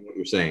 quiet. predicting what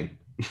you're saying.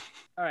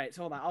 All right,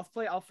 so hold on. I'll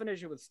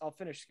finish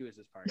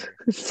Scooz's part here.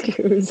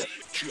 Scooz.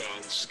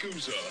 John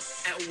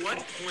Scusa. At what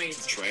point?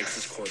 Drags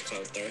his corpse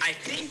out there. I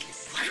think.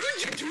 Why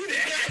would you do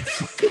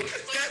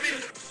that?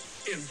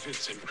 And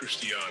Vincent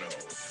Cristiano.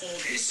 Oh,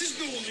 this is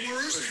the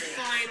worst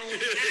final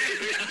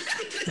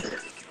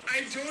ever.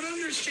 I don't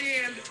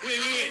understand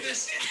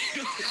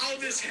how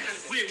this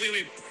happened.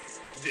 Wait.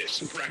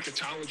 This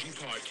Bracketology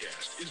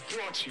podcast is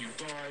brought to you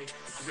by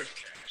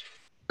Griffcast.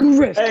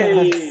 Griff.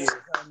 Hey.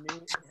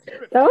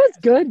 That was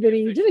good,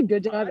 Vinny. You did a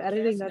good job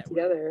editing that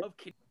together.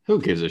 Who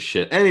gives a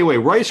shit? Anyway,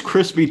 Rice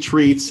Krispie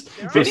treats.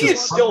 Vinny is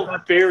still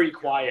very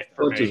quiet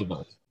for me.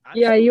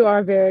 Yeah, you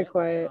are very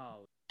quiet.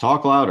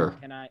 Talk louder.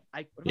 Can I?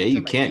 Yeah,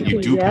 you can.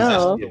 You do Yeah.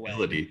 possess the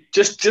ability.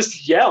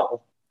 Just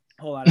yell.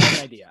 Hold on.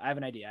 I have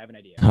an idea.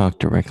 Talk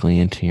directly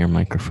into your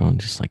microphone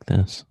just like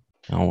this.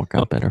 It'll work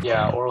out better for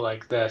Yeah, you. or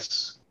like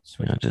this.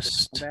 So yeah,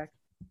 just Go back.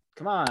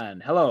 Come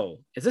on. Hello.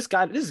 This has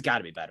got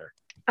to be better.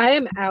 I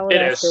am Alan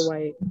It Esther is.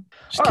 White.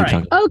 keep right.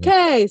 talking.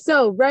 Okay,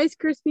 so Rice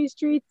Krispies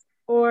treats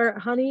or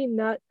honey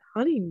nut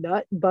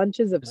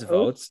bunches of There's oats.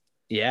 votes.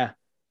 Yeah.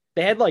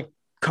 They had like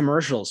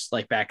commercials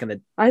like back in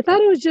the. I thought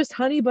it was just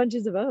honey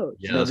bunches of oats.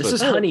 Yeah, No, that's this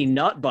what- is honey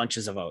nut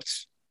bunches of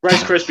oats.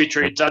 Rice Krispie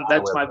treats.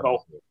 That's my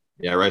vote.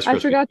 Yeah, Rice I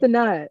Krispie. forgot the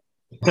nut.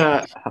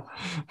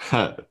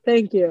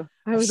 Thank you.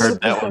 I was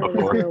Heard hoping that one someone was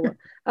before. gonna laugh.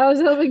 I was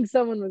hoping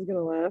someone was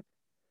gonna laugh.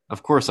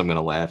 Of course, I'm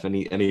gonna laugh.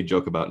 Any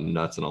joke about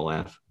nuts, and I'll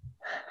laugh.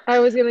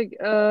 I'm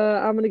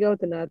gonna go with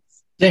the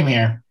nuts. Same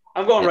here.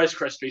 I'm going Rice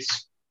Krispies.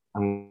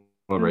 I'm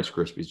going Rice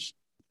Krispies.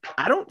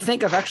 I don't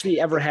think I've actually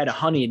ever had a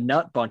honey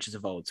nut bunches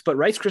of oats, but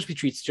Rice Krispie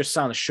treats just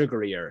sound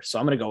sugarier, so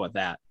I'm gonna go with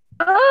that.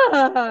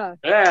 Ah!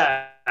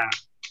 Yeah.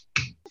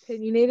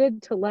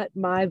 Opinionated to let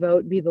my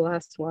vote be the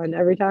last one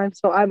every time,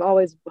 so I'm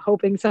always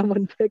hoping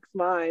someone picks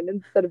mine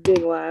instead of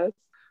being last.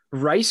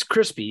 Rice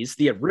Krispies,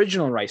 the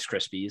original Rice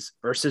Krispies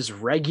versus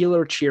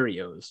regular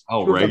Cheerios.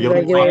 Oh, Who's a regular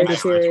regular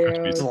Rice Cheerios?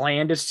 Krispies.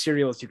 Blandest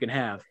cereals you can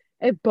have.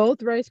 If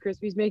both Rice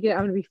Krispies make it, I'm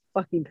gonna be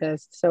fucking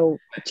pissed. So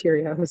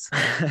Cheerios.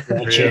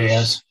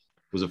 Cheerios.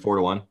 Was it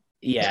 4-1?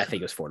 Yeah, I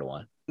think it was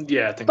 4-1.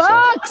 Yeah, I think so.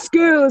 Fuck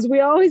Scoos.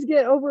 We always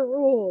get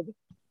overruled.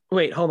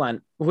 Wait, hold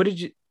on. What did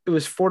you? It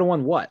was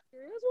 4-1. What?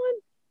 Cheerios one?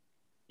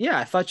 Yeah,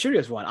 I thought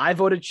Cheerios won. I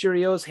voted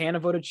Cheerios. Hannah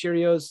voted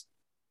Cheerios.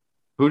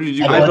 Who did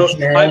you? I vote?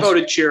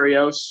 voted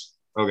Cheerios.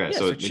 Okay, Yeah, so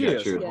so you got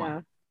Cheerios. Cheerios.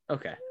 Yeah.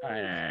 Okay. All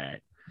right.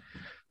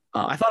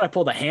 I thought I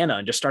pulled a Hannah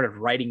and just started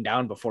writing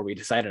down before we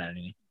decided on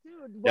anything.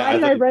 Dude, why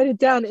did I wite it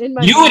down in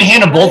my? You and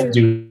Hannah notes? both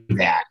do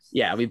that.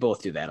 Yeah, we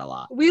both do that a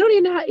lot. We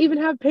don't even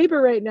have paper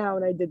right now,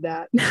 and I did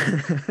that.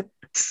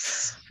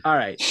 All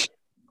right.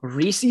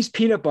 Reese's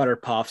Peanut Butter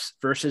Puffs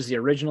versus the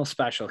original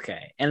Special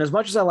K. And as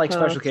much as I like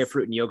Special K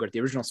fruit and yogurt, the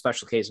original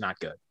Special K is not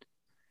good.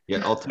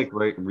 Yeah, I'll take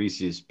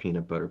Reese's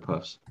Peanut Butter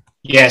Puffs.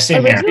 Yeah,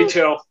 same here. Me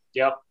too.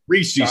 Yep.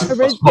 Reese's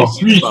Reese's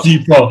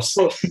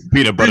Puffs.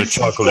 peanut butter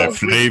chocolate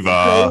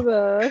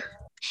flavor.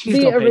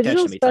 The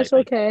original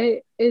Special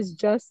K is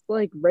just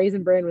like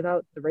Raisin Bran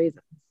without the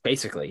raisins.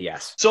 Basically,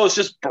 yes. So it's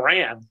just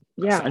bran.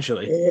 Yeah.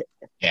 Essentially.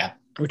 Yeah.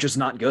 Which is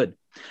not good.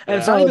 And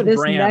it's Yeah. not Oh, even this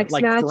bran. next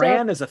Like matchup?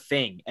 bran is a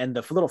thing, and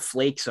the little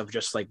flakes of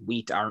just like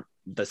wheat aren't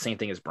the same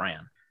thing as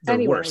bran. They're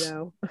Anyway, worse.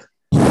 though,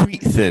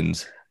 Wheat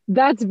Thins.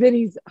 that's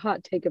Vinny's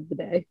hot take of the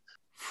day.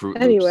 Fruit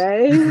Loops.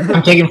 Anyway,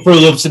 I'm taking Fruit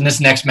Loops in this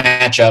next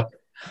matchup.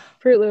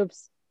 Fruit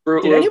Loops.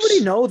 Fruit Did Loops.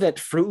 anybody know that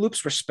Fruit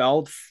Loops were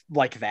spelled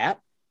like that?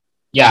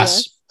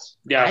 Yes.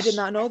 Yes. I did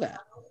not know that.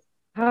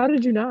 How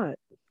did you not?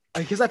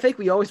 Because I think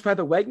we always buy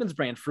the Wegmans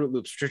brand Fruit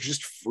Loops, which are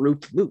just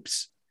Fruit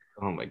Loops.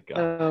 Oh my god!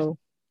 Oh,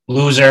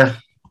 Loser.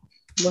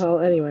 well,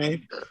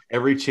 anyway.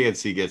 Every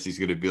chance he gets, he's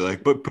gonna be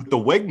like, "But the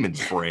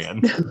Wegmans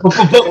brand."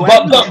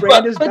 Wegmans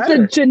brand is But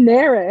better. the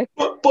generic.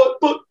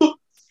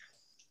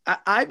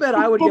 I bet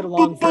I would get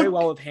along very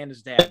well with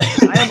Hannah's dad.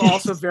 I am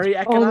also very Oh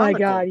economical. my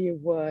god, you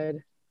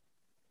would.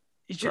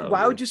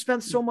 Why would you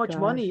spend so much God.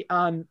 money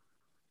on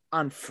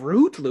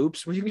Fruit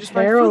Loops when you can just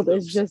buy Harold Fruit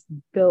is Loops? just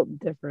built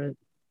different.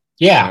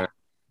 Yeah.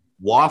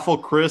 Waffle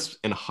Crisp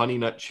and Honey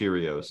Nut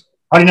Cheerios.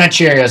 Honey Nut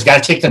Cheerios.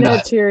 Got to take the Nut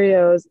nut.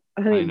 Cheerios.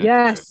 Honey Nut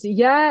Yes,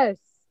 yes.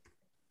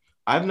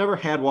 I've never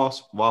had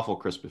Waffle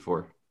Crisp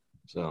before,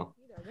 so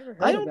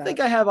I don't think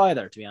I have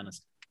either, to be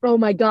honest. Oh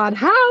my god,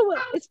 how?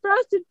 It's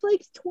Frosted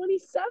Flakes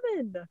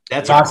 27.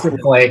 that's Frosted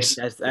Flakes.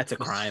 That's a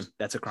crime.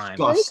 That's a crime.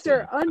 Flakes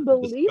are Disgusting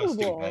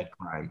unbelievable. bad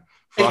crime.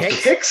 Hey,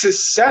 Kix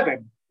is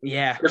 7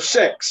 Yeah, or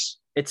 6.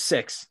 it's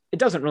 6. It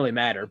doesn't really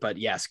matter, but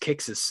yes,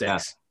 Kix is 6. Yeah.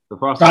 The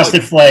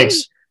Frosted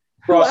Flakes.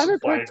 Whoever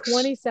Frosted put Flakes.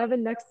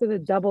 27 next to the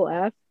double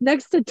F,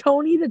 next to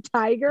Tony the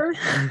Tiger,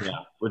 Yeah, the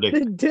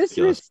ridiculous.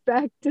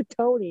 disrespect to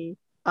Tony.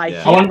 I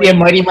Yeah. I can't want to be a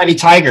mighty, mighty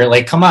tiger.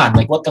 Like, come on.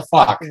 Like, what the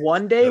fuck?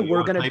 One day Yeah, you we're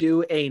want gonna type-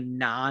 do a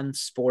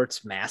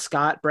non-sports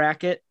mascot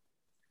bracket.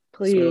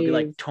 Please. So it'll be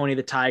like Tony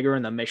the Tiger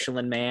and the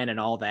Michelin Man and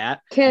all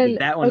that. Can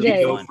That one's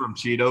okay, Cheeto fun. from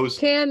Cheetos.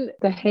 can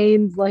the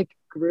Haynes like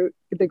Groot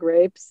the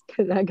grapes?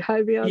 Can that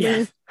guy be on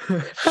Yeah,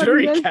 there? sure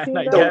you he guys can. seen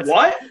I that? The guess.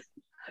 what?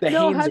 The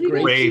No, Haynes have you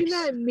guys grapes.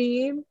 seen that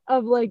meme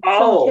of like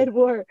Oh.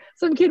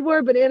 some kid wore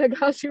a banana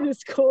costume to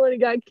school and he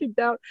got kicked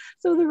out?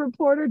 So the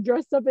reporter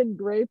dressed up in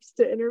grapes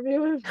to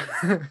interview him.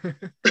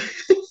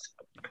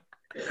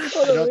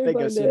 I don't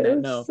think I've seen that.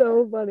 It's No.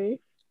 so funny.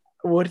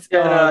 What's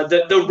Yeah, can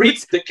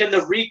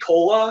the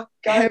Ricola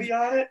guy Have- be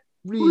on it?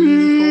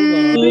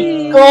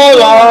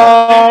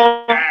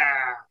 Cola.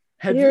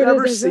 Have Here you it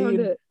ever is, I found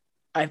seen?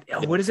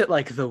 it. What is it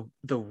like the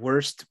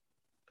worst,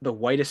 the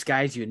whitest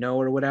guys you know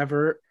or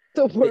whatever?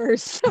 The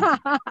worst.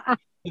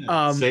 Same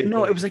No, thing.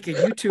 it was like a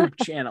YouTube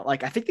channel.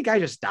 Like I think the guy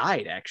just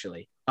died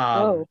actually.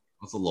 Oh,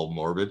 That's a little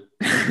morbid.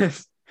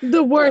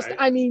 the worst. Right.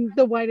 I mean,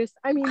 the whitest.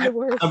 I mean, the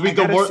worst. I mean,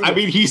 gotta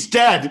see it. he's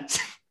dead.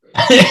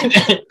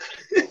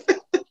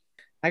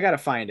 I gotta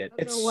find it. I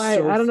don't It's know why.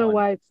 so I don't know funny.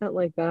 why it's not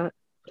like that.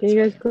 Can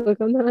you guys click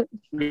on that?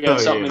 We got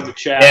Oh, something yeah. in the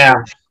chat. Yeah.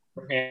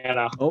 From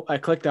Hannah. Oh, I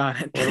clicked on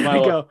it. What There am I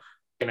we go.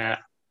 looking at?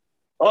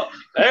 Oh,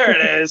 there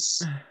it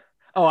is.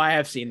 Oh, I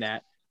have seen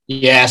that.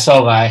 Yeah, so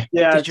have I.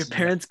 Yeah. Did your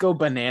parents go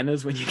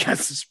bananas when you got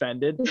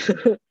suspended?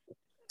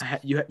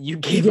 You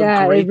gave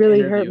Yeah, a great it really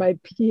interview. hurt my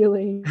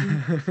peeling.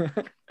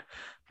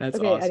 That's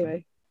Okay, awesome.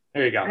 anyway,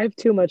 There you go. I have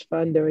too much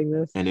fun doing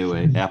this.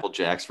 Anyway, Apple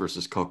Jacks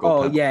versus Cocoa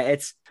Oh Pebbles. yeah,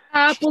 it's.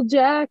 Apple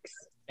Jacks.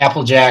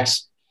 Apple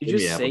Jacks. Did you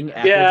Give me sing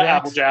Apple Yeah, Apple Jacks?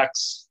 Apple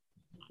Jacks.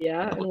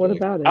 Yeah, and what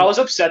about it? I was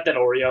upset that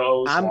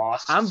Oreo was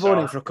lost. I'm so-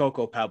 voting for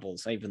Cocoa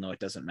Pebbles, even though it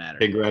doesn't matter.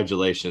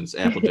 Congratulations,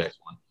 Apple Jacks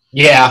won.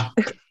 Yeah.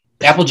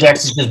 Apple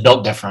Jacks is just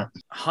built different.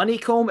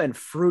 Honeycomb and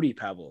Fruity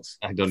Pebbles.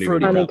 I don't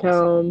Fruity even know.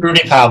 Honeycomb.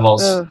 Fruity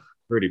Pebbles. Ugh.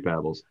 Fruity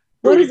Pebbles.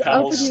 What Fruity is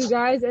up with Pebbles. you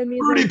guys and these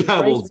Fruity like,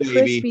 Pebbles, Rice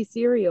baby. Krispie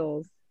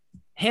cereals?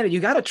 Hannah, you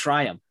got to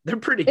try them. They're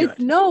pretty good. It's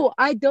no,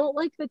 I don't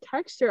like the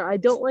texture. I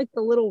don't like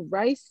the little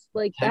rice.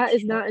 Like that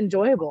is Texture. not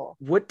enjoyable.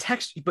 What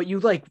texture? But you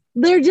like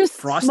They're just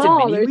Frosted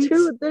small. Mini They're Wheats?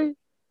 too. They're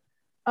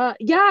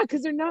yeah,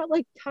 because they're not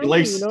like tiny.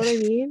 like- You know what I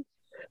mean?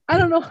 I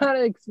don't know how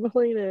to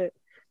explain it.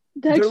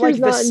 they're Texture's like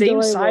the not same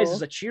enjoyable. size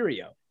as a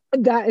Cheerio.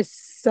 That is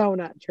so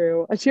not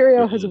true. A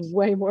Cheerio It has is.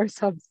 way more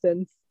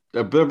substance.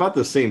 They're about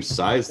the same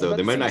size, They're though. about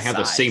They the might not same have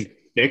the size. same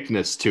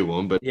thickness to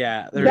them, but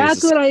Yeah,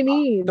 That's what I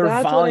mean. their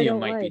That's what I volume don't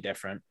might be like.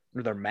 different.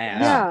 Or their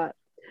mass. Yeah.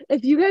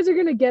 If you guys are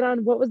gonna get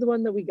on, what was the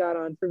one that we got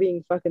on for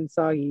being fucking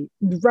soggy?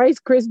 Rice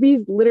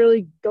Krispies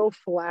literally go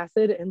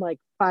flaccid in like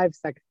 5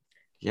 seconds.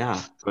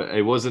 yeah. But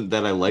it wasn't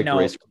that I liked No,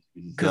 Rice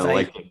Krispies. That 'cause I I-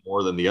 liked it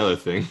more than the other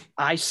thing.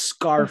 I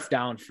scarf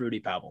down Fruity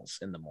Pebbles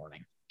in the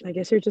morning. I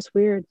guess you're just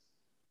weird.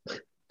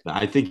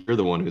 I think you're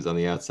the one who's on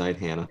the outside,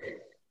 Hannah.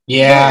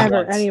 Yeah.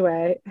 Whatever,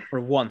 anyway. For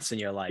once in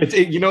your life.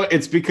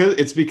 It's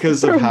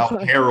because of how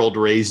Harold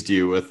raised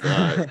you with.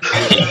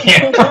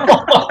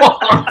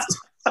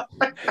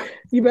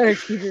 You better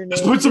keep your nose.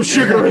 Just put some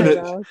sugar in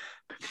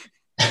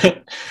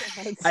it.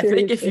 I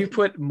think if you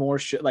put more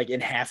like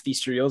in half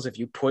these cereals, if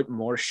you put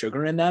more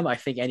sugar in them, I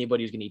think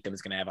anybody who's gonna eat them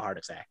is gonna have a heart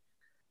attack.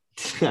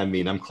 I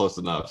mean, I'm close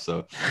enough.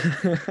 So.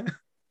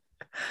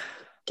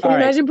 Can you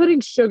imagine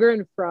putting sugar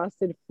in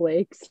Frosted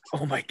Flakes?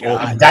 Oh my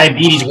god!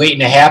 Diabetes waiting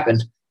to happen.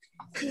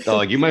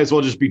 Dog, you might as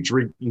well just be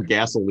drinking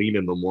gasoline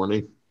in the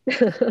morning.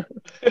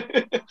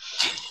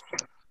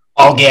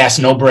 All gas,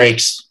 no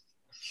brakes.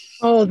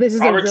 Oh, this is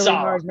Robert a really Sala.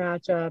 hard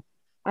matchup.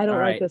 I don't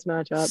like this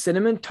matchup.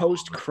 Cinnamon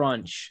Toast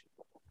Crunch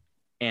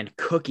and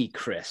Cookie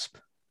Crisp.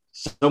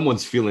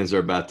 Someone's feelings are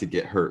about to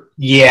get hurt.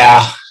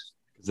 Yeah.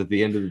 Because at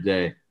the end of the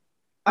day,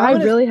 I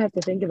really have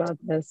to think about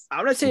this.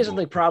 I'm gonna say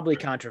something probably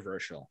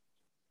controversial.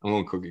 I'm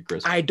on Cookie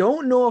Crisp. I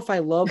don't know if I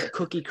love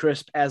Cookie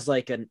Crisp as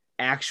like an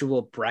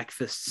actual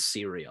breakfast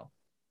cereal.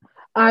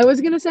 I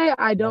was gonna say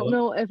I don't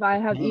know if I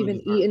have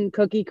even eaten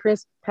Cookie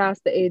Crisp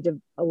past the age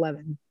of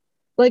 11.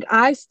 Like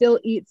I still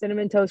eat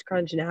Cinnamon Toast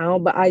Crunch now,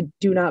 but I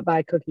do not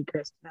buy Cookie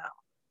Crisp now.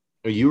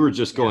 You were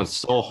just going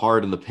so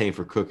hard in the paint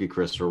for Cookie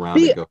Crisp for a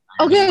round ago.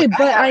 Okay,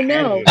 but I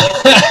know.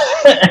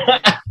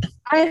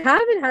 I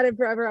haven't had it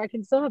forever. I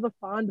can still have a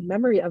fond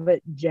memory of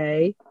it,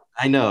 Jay.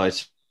 I know.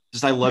 It's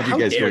just I love How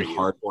you guys dare going you.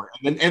 hard for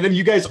it. And then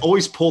you guys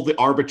always pull the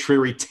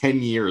arbitrary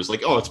 10 years.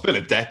 Like, oh, it's been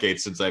a decade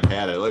since I've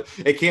had it. Like,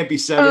 it can't be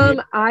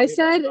 7 I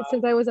said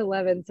since I was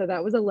 11, so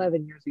that was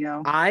 11 years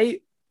ago.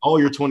 Oh,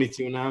 you're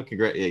 22 now?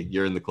 Congrats. Yeah,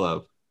 you're in the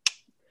club.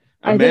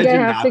 I think I Imagine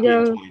have not to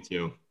being go.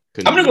 22.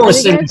 I'm going to go with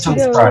I think I Cinnamon have to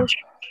Toast go- Crunch.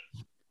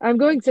 I'm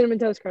going Cinnamon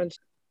Toast Crunch.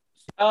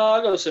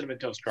 I'll go Cinnamon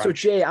Toast Crunch. So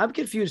Jay, I'm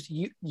confused.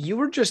 You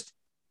were just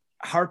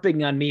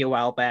harping on me a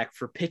while back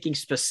for picking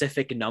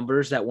specific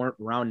numbers that weren't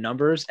round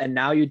numbers, and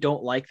now you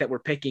don't like that we're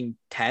picking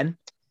 10.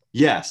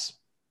 Yes,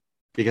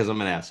 because I'm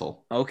an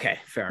asshole. Okay,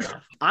 fair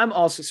enough. I'm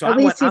also At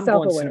least he's I'm going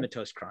self-aware. Cinnamon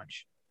Toast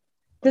Crunch.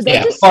 Did that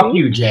Yeah, just fuck see?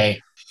 you,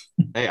 Jay.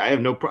 Hey, I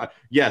have no problem.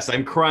 Yes,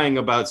 I'm crying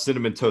about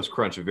Cinnamon Toast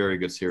Crunch, a very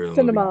good cereal.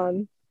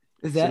 Cinnamon.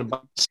 Is that?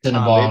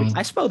 Cinnabon.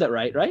 I spelled that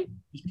right?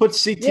 Just put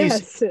CT.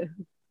 Yes.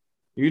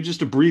 You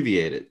just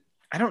abbreviate it.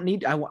 I don't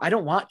need. I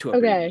don't want to Okay.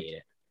 abbreviate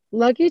it.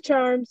 Lucky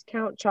Charms,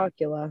 Count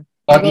Chocula.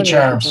 Lucky I'm going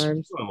Charms.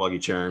 I'm Lucky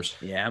Charms.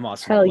 Yeah, I'm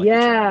also. Hell Lucky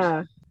yeah.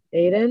 Charms.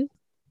 Aiden,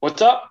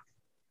 What's up?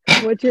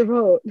 what's your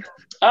vote?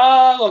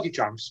 Lucky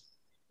Charms.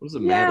 What does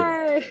it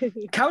matter?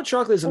 Yay! Count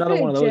Chocolate is another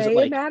Okay, one of those. Jay, That,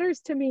 like, it matters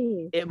to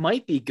me. it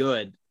might be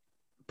good,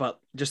 but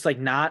just like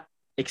not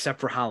except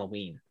for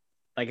Halloween.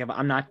 Like if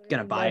I'm not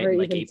gonna buy it Never in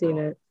like even April. seen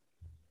it.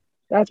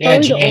 That's Yeah,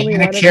 probably the Jay, only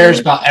Hannah one of cares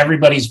these- about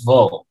everybody's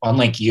vote,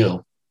 unlike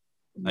you.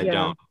 I Yeah.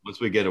 don't. Once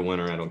we get a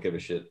winner, I don't give a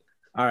shit.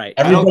 All right.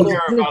 I don't Everybody-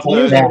 care about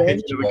Everybody- the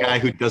opinion of a guy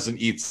who doesn't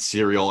eat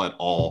cereal at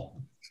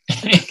all.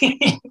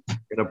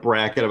 In a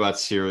bracket about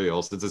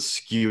cereals, it's a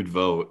skewed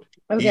vote.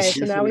 Okay, He's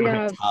so now usually we gonna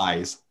have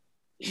ties.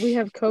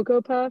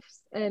 Cocoa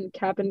Puffs and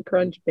Cap'n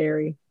Crunch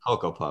Berry.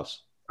 Cocoa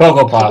Puffs.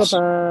 Cocoa Cocoa Puffs.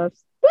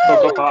 Puffs.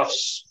 Cocoa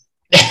Puffs.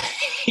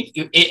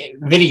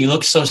 Vinny, you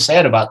look so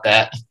sad about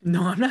that.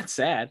 No, I'm not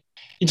sad.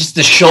 You just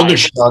the shoulder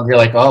shrug. You're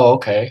like, oh,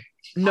 okay.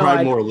 No,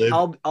 Cry more, Liv.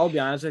 I'll be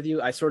honest with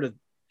you. I sort of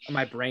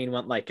my brain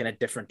went like in a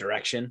different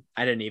direction.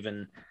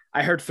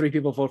 I heard 3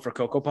 people vote for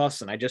Cocoa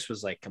Puffs, and I just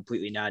was like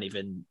completely not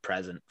even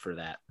present for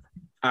that.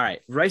 All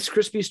right, Rice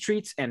Krispies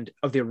treats and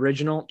of the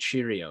original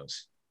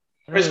Cheerios.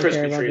 I Rice don't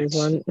care Krispie about treats.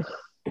 this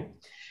one.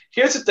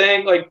 Here's the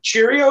thing: like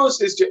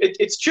Cheerios is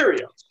it's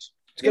Cheerios.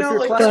 It's good for your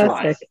like, cholesterol.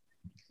 Classic.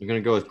 You're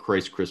gonna go with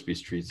Rice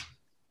Krispies treats.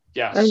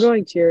 Yes. I'm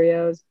going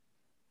Cheerios.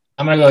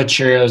 I'm gonna go with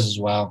Cheerios as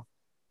well.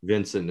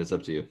 Vincent, it's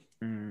up to you.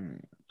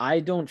 I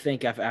don't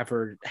think I've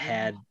ever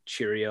had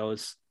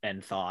Cheerios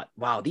and thought,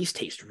 wow, these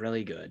taste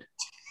really good.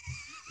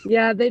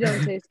 Yeah, they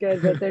don't taste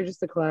good, but they're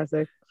just a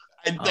classic.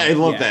 I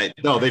love yeah. that.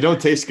 No, they don't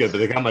taste good, but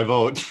they got my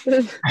vote.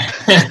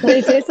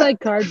 They taste like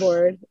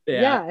cardboard.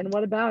 Yeah. Yeah, and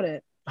what about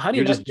it? Honey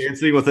You're Nut, just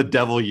dancing with a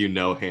devil you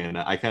know,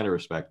 Hannah. I kind of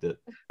respect it.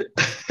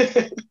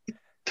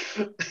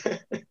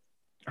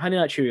 Honey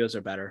Nut Cheerios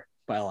are better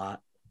by a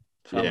lot.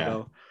 So I'll Yeah.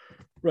 go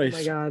Oh Rice.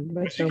 my god,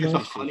 by so You get the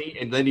much. honey,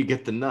 and then you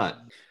get the nut.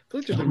 I feel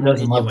like there's been Who more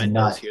doesn't love the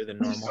innuendos nut? here than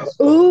normal.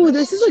 Ooh,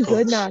 this is a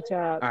good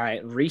matchup. All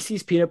right,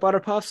 Reese's Peanut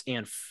Butter Puffs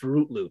and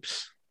Fruit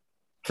Loops.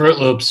 Fruit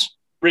Loops.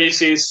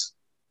 Reese's.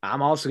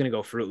 I'm also gonna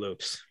go Fruit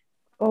Loops.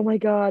 Oh my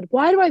god,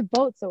 why do I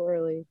vote so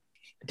early?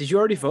 Did you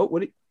already vote?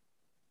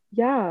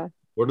 Yeah,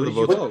 What are the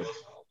What did you votes? vote?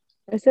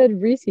 I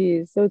said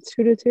Reese's, so it's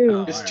 2-2.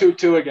 Oh. It's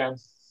 2-2 again.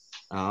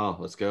 Oh,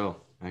 let's go.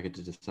 I get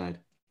to decide.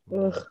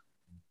 Ugh.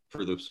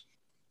 Fruit Loops.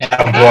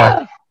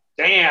 Attaboy.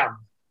 Damn.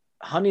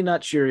 Honey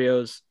Nut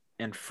Cheerios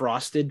and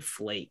Frosted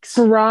Flakes.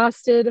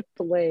 Frosted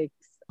Flakes.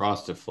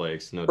 Frosted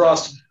Flakes. No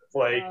Frosted doubt.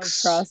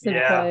 Flakes. Frosted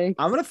yeah. Flakes.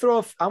 I'm gonna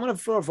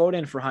throw a vote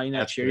in for Honey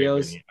Nut That's great,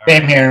 Cheerios. Vinny. All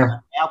Same right.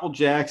 here. Apple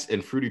Jacks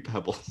and Fruity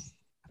Pebbles.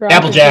 Frosted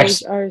Apple Jacks.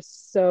 Flakes are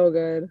so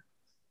good.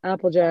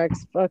 Apple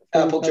Jacks. Fuck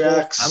Apple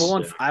Jacks.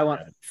 I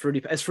want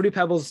Fruity. Is Fruity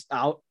Pebbles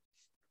out?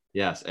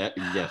 Yes,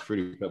 yes.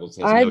 Fruity Pebbles.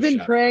 Has I've no been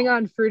shot. preying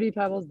on Fruity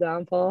Pebbles'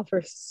 downfall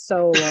for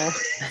so long.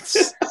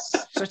 That's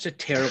such a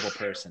terrible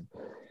person.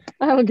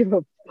 I don't give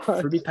a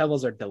fuck. Fruity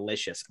Pebbles are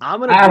delicious.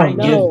 I'm I gonna don't bring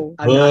give you.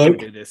 a I'm not gonna fuck.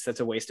 do this. That's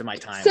a waste of my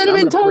time.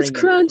 Cinnamon I'm gonna Toast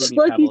bring you Crunch, Fruity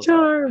Lucky Pebbles on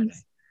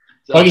Charms.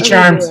 Lucky I'm gonna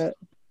Charms. do it.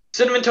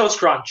 Cinnamon Toast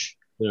Crunch.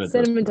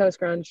 Cinnamon Toast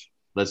Crunch.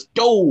 Let's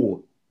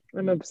go.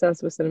 I'm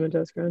obsessed with Cinnamon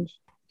Toast Crunch.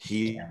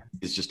 He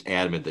is just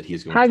adamant that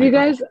he's going. Have you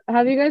guys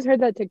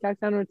heard that TikTok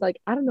sound where it's like,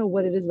 I don't know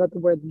what it is about the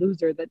word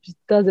loser that just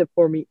does it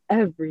for me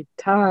every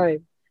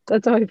time.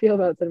 That's how I feel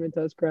about Cinnamon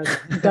Toast Crunch.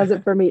 It does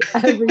it for me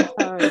every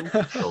time.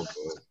 So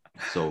good.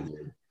 So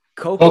good.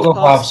 Cocoa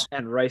Puffs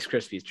and Rice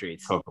Krispies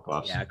treats. Cocoa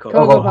Puffs. Yeah,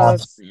 Cocoa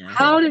Puffs. Yeah.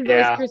 How did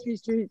Yeah. Rice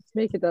Krispies treats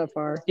make it that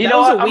far? You That know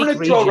was what? a I'm going weak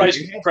to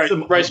throw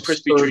region. Rice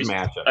Krispie treats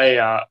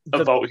matchup.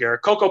 a vote here.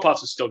 Cocoa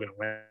Puffs is still going to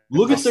win.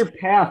 Look at their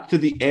path to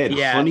the end.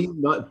 Yeah. Honey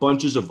nut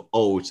bunches of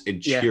oats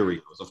and Yeah. Cheerios.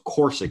 Of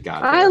course it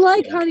got I there.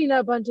 like Honey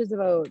Nut Bunches of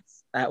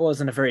Oats. That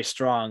wasn't a very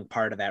strong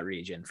part of that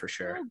region for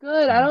sure. Oh,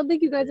 good. I don't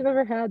think you guys have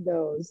ever had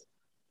those.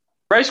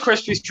 Rice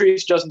Krispies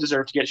treats doesn't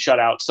deserve to get shut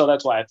out, so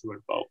that's why I threw a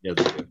vote. Yeah,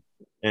 that's good.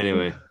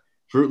 Anyway,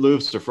 Fruit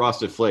Loops or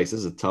Frosted Flakes. This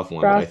is a tough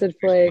one. but I Frosted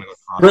think I'm gonna go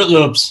Flakes. Frosted Fruit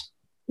Loops.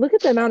 Look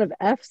at the amount of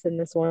F's in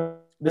this one.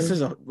 This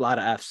is a lot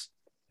of F's.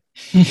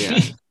 Yeah.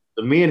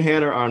 So me and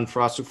Hannah are on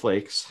Frosted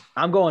Flakes.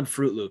 I'm going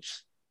Fruit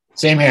Loops.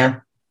 Same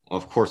here.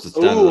 Of course, it's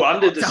done. Ooh, I'm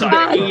the God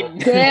deciding.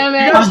 damn You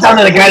it. Comes down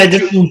to the guy that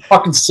didn't eat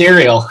fucking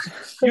cereal.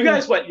 You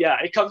guys went, yeah.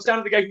 It comes down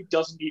to the guy who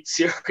doesn't eat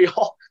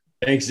cereal.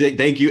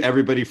 Thank you,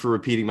 everybody, for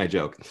repeating my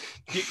joke.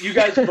 You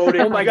guys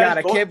voted. Oh my you guys god,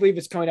 I vote- can't believe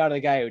it's coming out of the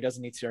guy who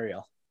doesn't eat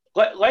cereal.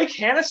 Like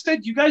Hannah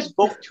said, you guys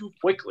vote too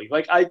quickly.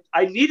 Like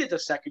I needed a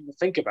second to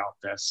think about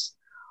this.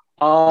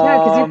 Yeah,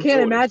 because you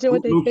can't imagine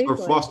what Fruit they Loops taste or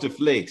like. Frosted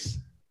Flakes.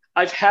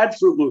 I've had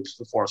Fruit Loops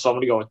before, so I'm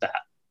gonna go with that.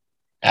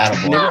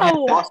 Attaboy. Never had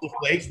No. Frosted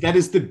Flakes. That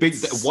is the big.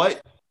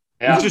 What?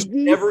 Yeah. You just The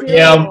never.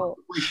 cereal.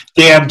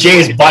 Damn,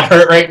 Jay's butt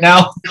hurt right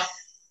now.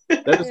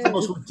 That is the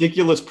most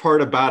ridiculous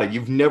part about it.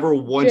 You've never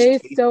once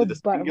Jay's tasted so a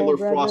singular butthole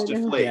red Frosted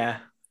right now. Flake. Yeah,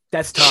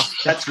 that's tough.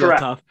 That's real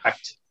correct. tough.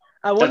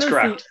 I wonder That's if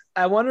correct.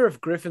 I wonder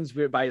if Griffin's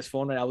by his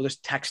phone right now. We'll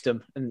just text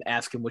him and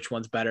ask him which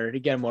one's better to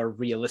get a more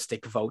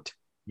realistic vote.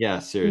 Yeah,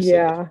 seriously.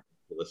 Yeah.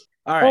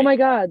 All right. Oh my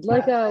god,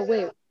 like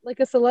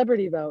a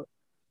celebrity vote.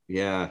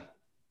 Yeah.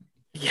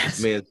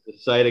 Yes. Man, it's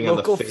deciding on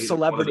Local the fate of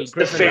celebrity. one of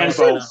Griffin fan Ellis.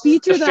 vote.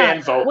 Feature The that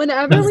fan vote.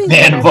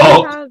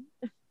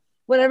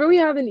 whenever we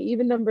have an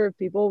even number of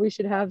people, we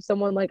should have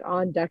someone like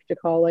on deck to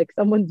call, like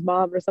someone's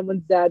mom or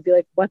someone's dad, be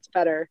like, "What's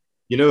better?"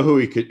 You know who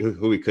we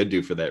could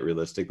do for that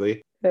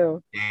realistically?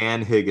 Who?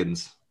 Ann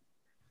Higgins.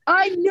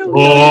 I knew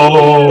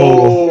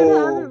Oh. we should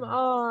have him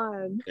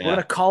on. We're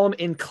gonna call him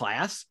in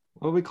class.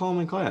 What do we call him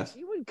in class?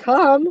 He would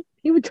come.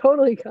 He would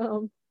totally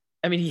come.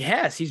 I mean, he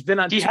has. He's been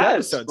on He two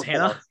has episodes, before.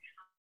 Hannah.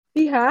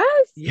 He has.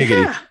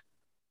 Yeah,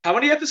 How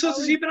many episodes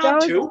has he been That on?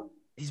 was- 2?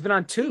 he's been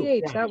on two.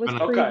 PH, that was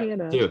Okay.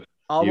 pre-Hannah. Too. He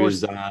Almost.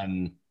 was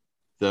on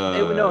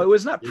the. No, it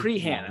was not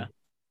pre-Hannah.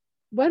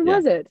 When Yeah.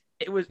 was it?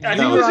 It was. I you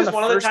think it were was on just the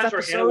one of the first times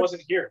where Hannah episode.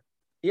 wasn't here.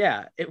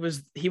 Yeah, it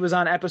was. He was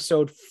on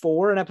episode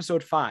 4 and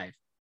episode 5.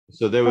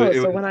 So there Oh, was.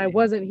 so when I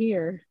wasn't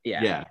here.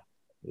 Yeah, Yeah.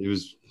 It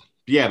was.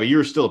 Yeah, but you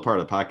were still a part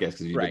of the podcast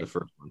because you Right. did the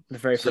first one. the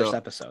very first So-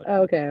 episode.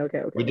 Oh, okay.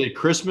 We did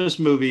Christmas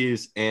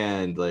movies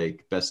and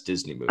like best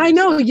Disney movies. I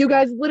know you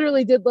guys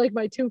literally did like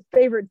my two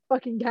favorite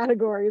fucking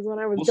categories when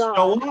I was Well,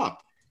 gone. show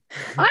up.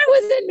 I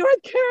was in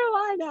North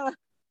Carolina.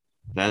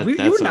 That,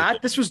 You were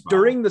not. This was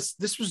during this.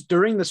 This was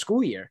during the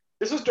school year.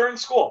 This was during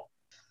school.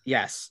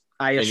 Yes,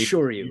 I And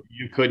assure you.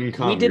 You couldn't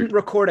come. We didn't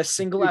record a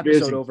single You're too busy,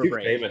 episode over too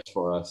break. famous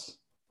for us.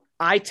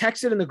 I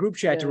texted in the group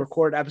chat to Yes.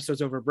 record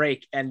episodes over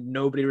break, and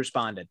nobody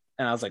responded.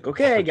 And I was like,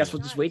 okay, I guess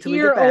we'll just wait till we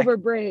Here get back. over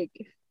break.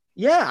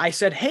 Yeah, I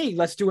said, hey,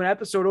 let's do an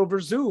episode over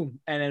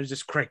Zoom, and it was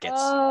just crickets.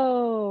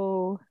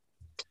 Oh.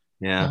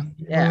 Yeah.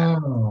 Yeah.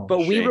 Oh, But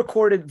we shame.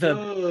 recorded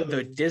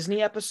the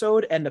Disney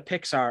episode and the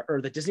Pixar,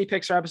 or the Disney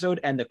Pixar episode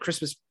and the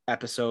Christmas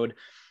episode,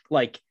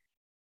 like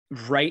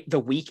right the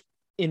week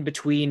in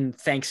between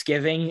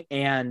Thanksgiving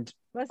and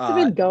Must have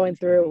been going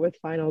through it with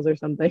finals or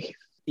something.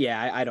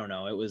 yeah, I don't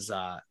know. It was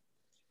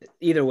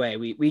either way.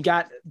 We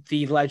got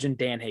the legend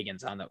Dan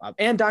Higgins on the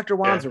and Dr.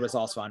 Wanzer was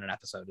also on an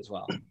episode as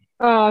well.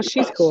 Oh,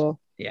 she's cool.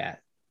 Yeah,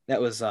 that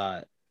was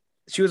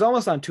she was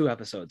almost on 2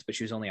 episodes, but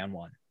she was only on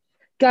 1.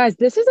 Guys,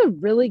 this is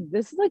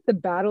like the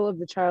battle of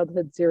the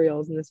childhood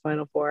cereals in this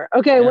Final Four.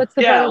 Okay, Yeah. what's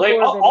the Yeah, Final like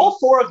Four? all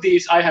 4 of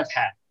these I have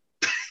had.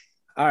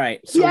 All right,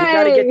 so we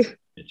gotta Yay!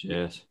 get.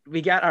 Yes.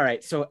 We got all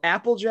right. So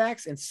Apple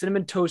Jacks and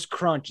Cinnamon Toast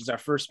Crunch is our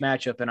first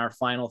matchup in our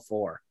Final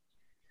 4.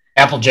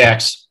 Apple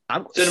Jacks.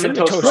 I'm Cinnamon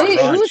Toast Wait,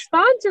 Crunch. who's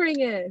sponsoring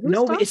it? Who's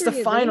No, it's the sponsoring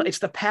it, final. Vinny? It's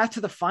the path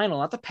to the final,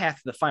 not the path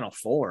to the Final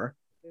 4.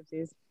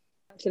 Oopsies.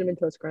 Cinnamon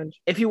Toast Crunch.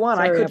 If you want,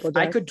 Sorry, I Apple could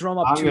Jacks. drum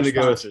up I'm 2 gonna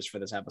go sponsors for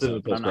this episode,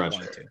 Cinnamon but I'm not Toast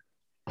going Crunch.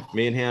 to.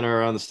 Me and Hannah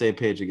are on the same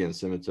page again.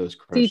 Cinnamon Toast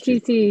Crunch.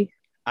 TTC.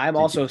 I'm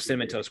also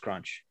Cinnamon Toast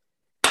Crunch.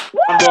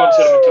 I'm going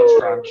Cinnamon Toast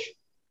Crunch.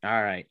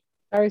 All right.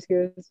 Sorry,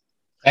 Scoos.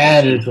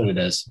 That is what it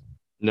is.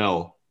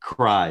 No,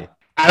 cry.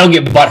 I don't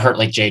get butthurt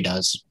like Jay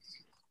does.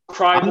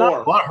 Cry I'm more.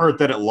 not butthurt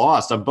that it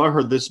lost. I'm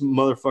butthurt this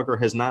motherfucker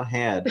has not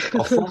had a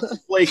Frosted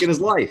Flake in his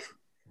life.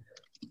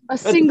 A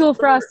single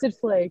Frosted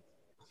Flake.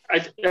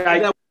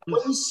 I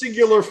One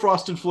singular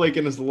Frosted Flake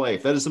in his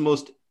life. That is the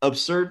most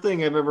absurd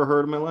thing I've ever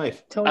heard in my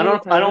life. Tony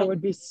I don't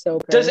would be so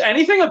proud. Does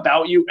anything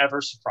about you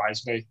ever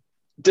surprise me?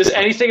 Does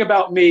anything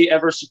about me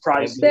ever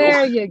surprise you?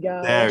 There you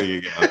go. There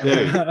you go.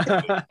 There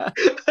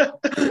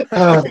you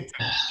go.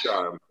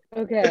 Charm.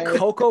 Okay.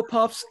 Cocoa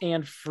Puffs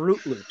and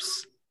Fruit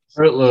Loops.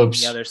 Fruit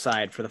Loops. The other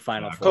side for the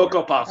final four.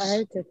 Cocoa Puffs. I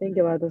had to think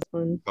about this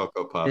one.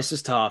 Cocoa Puffs. This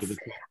is tough.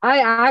 I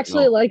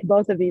actually No. like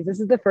both of these. This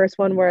is the first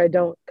one where I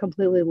don't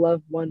completely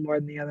love one more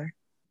than the other.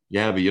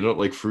 Yeah, but you don't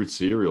like fruit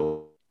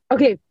cereal.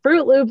 Okay,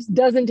 Fruit Loops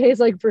doesn't taste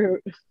like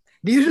fruit.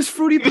 These are just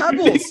Fruity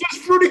Pebbles. It's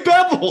just Fruity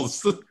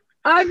Pebbles.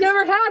 I've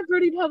never had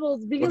Fruity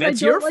Pebbles because I that's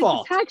don't your like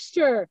fault. the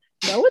texture.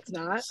 No, it's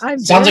not.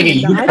 Sounds like a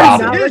you I do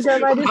problem. not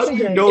regret my How do you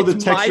decision. know the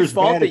It's my texture's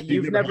fault bad that if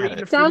you've never had eaten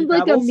it? a Sounds Fruity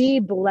like Pebbles? a me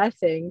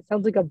blessing.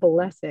 Sounds like a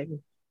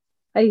blessing.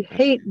 I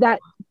hate that.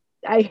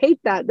 I hate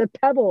that. The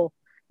pebble.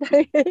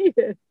 I hate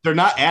it. They're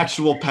not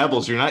actual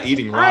pebbles. You're not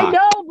eating rock. I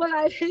know, but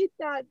I hate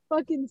that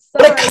fucking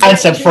What size. a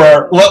concept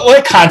for what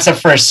a concept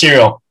for a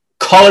cereal.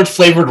 Colored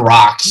flavored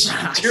rocks.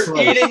 You're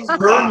eating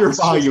Burn your rocks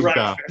for volume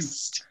down.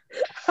 breakfast.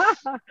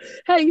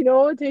 Hey, you know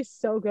what tastes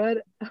so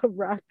good? A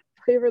rock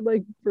flavored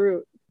like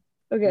fruit.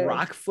 Okay.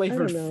 Rock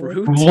flavored I don't know.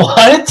 fruit.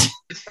 What?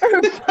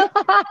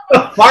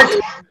 Fuck.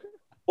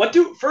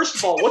 First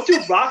of all, what do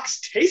rocks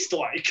taste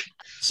like?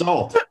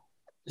 Salt.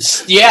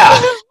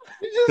 Yeah.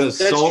 Because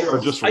That's salt true. are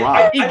just I-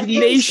 rock. I've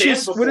eaten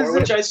Ignatius, sand what is before, it?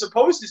 which I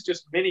suppose is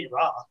just mini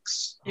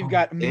rocks. You've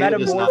got And it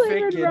is not- metamorphic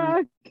flavored and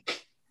rock.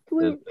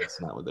 That's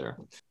not what they're.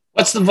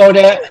 What's the vote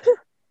at?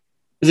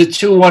 Is it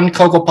 2-1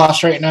 Cocoa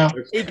Puffs right now?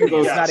 Ignatius,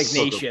 Yes. not Cocoa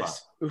Ignatius.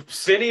 Puff.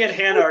 Oops. Vinny and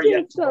Hannah are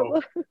yet to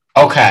vote.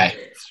 Okay.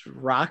 It's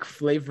rock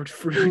flavored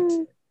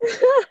fruit.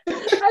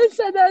 I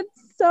said that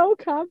so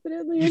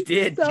confidently. You and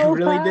did. So You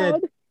really did.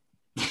 loud.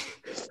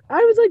 I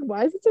was like,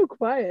 why is it so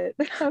quiet?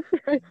 After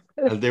I said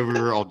it. And they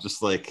were all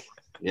just like,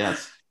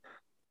 yes.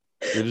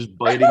 You're just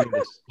biting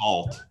the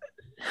salt.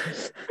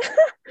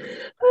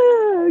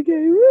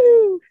 Okay,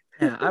 woo.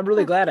 Yeah, I'm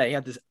really glad I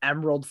had this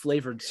emerald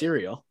flavored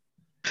cereal.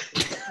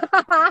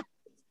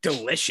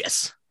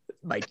 Delicious.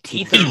 My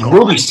teeth These are gone.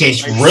 rubies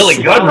taste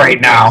really good right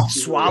now.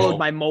 Swallowed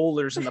my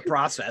molars in the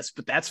process,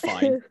 but that's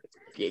fine.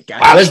 Yeah,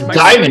 guys, Wow, this my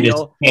diamond is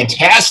cereal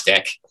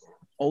fantastic.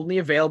 only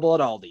available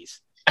at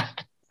Aldi's.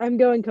 I'm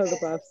going Cocoa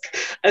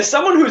Puffs. As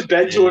someone who's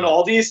been to an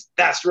Aldi's,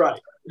 that's right.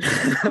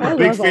 I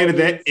Big love fan of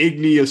that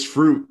igneous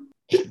fruit.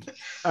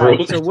 All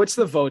right, so what's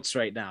the votes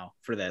right now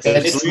for this?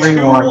 It's It's 3-1.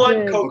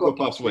 2-1 Yeah. Cocoa Cocoa Puffs.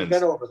 Puffs We've wins.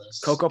 been over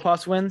this. Cocoa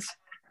Puffs wins?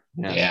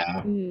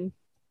 Yeah. Mm.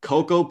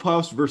 Cocoa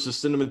Puffs versus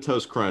Cinnamon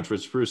Toast Crunch,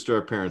 which proves to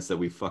our parents that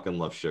we fucking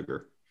love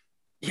sugar.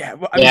 Yeah,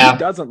 well, I mean, Yeah. who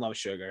doesn't love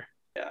sugar?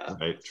 Yeah.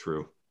 Right?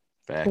 True.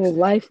 Facts. Well,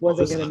 life Well,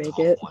 wasn't this going is to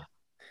a make tough it. one.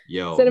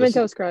 Yo, Cinnamon this is-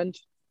 Toast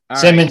Crunch. All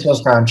right. Cinnamon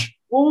Toast Crunch.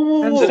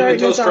 Ooh, I'm Cinnamon starting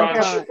Toast this off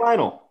Crunch. hot.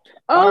 Final.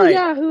 Oh, All right.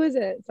 yeah. Who is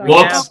it? Sorry. We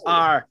Whoops. have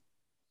our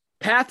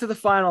path to the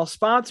final,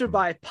 sponsored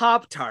by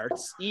Pop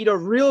Tarts. Eat a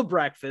real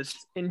breakfast.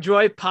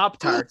 Enjoy Pop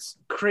Tarts.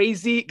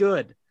 Crazy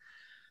good.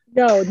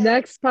 No,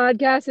 next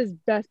podcast is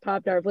best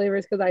Pop Tart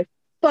flavors because I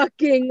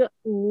fucking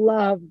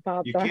love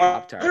Pop You Tart.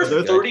 can't- Pop Are Tarts.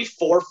 there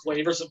 34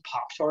 flavors of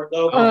Pop Tart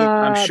though?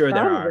 I'm sure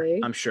there probably.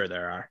 are. I'm sure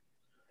there are.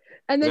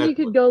 And then That- you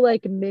could go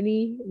like the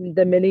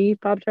mini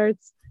Pop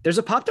Tarts. There's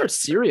a Pop Tart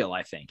cereal,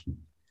 I think.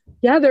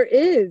 Yeah, there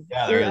is.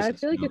 Yeah, there is. I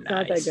feel like it's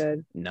not that Nice.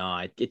 good.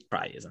 No, it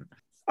probably isn't.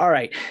 All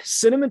right.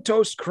 Cinnamon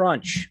Toast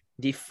Crunch,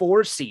 the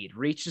 4 seed,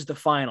 reaches the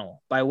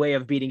final by way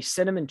of beating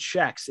Cinnamon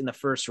Chex in the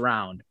first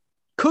round.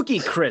 Cookie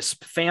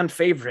Crisp, fan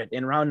favorite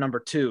in round number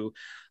 2.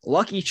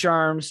 Lucky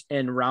Charms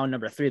in round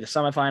number 3, the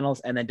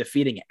semifinals, and then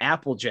defeating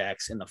Apple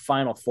Jacks in the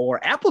final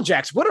 4. Apple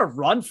Jacks, what a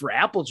run for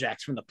Apple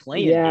Jacks from the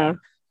play-in Yeah. game.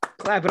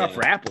 Clap it up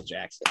for Apple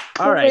Jacks.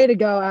 Good All way right. to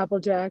go, Apple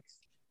Jacks.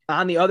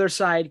 On the other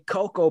side,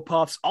 Cocoa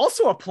Puffs,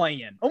 also a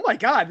play-in. Oh my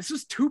God, this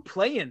is 2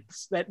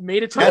 play-ins that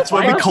made it to That's the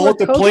why we final. call it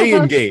the Cocoa play-in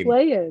Puffs game.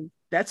 Play-in.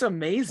 That's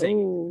amazing.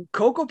 Ooh.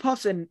 Cocoa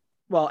Puffs and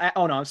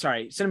I'm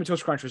sorry. Cinnamon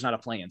Toast Crunch was not a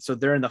play-in, so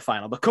they're in the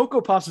final. But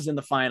Cocoa Puffs is in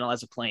the final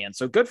as a play-in,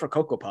 so good for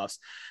Cocoa Puffs.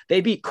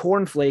 They beat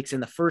Corn Flakes in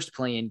the first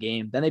play-in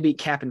game. Then they beat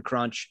Cap'n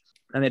Crunch,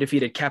 and they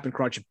defeated Cap'n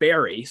Crunch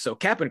Berry. So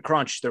Cap'n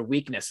Crunch, their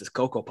weakness is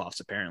Cocoa Puffs,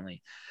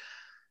 apparently.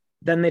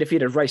 Then they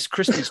defeated Rice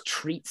Krispies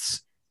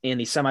Treats in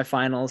the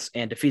semifinals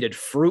and defeated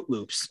Fruit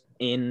Loops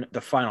in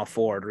the final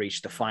 4 to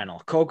reach the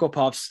final. Cocoa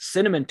Puffs,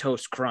 Cinnamon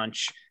Toast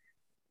Crunch.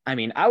 I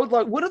mean, I would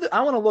like.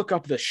 I want to look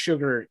up the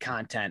sugar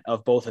content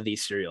of both of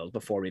these cereals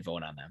before we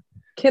vote on them.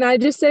 Can I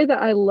just say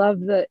that I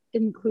love the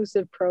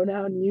inclusive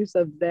pronoun use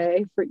of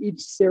they for each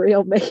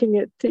cereal, making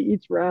it to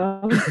each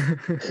round?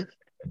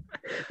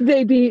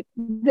 They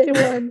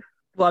won.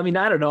 Well, I mean,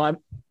 I don't know.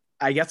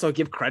 I guess I'll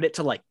give credit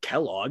to like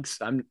Kellogg's.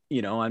 I'm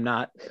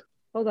not.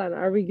 Hold on.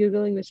 Are we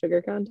Googling the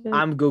sugar content?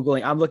 I'm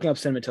Googling. I'm looking up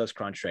Cinnamon Toast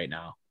Crunch right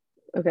now.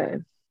 Okay.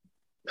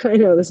 I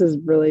know this is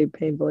really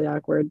painfully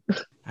awkward.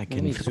 I Let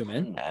me can zoom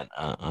in. that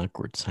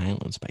awkward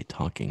silence by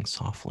talking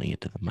softly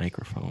into the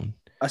microphone.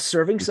 A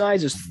serving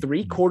size is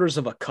 3/4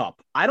 of a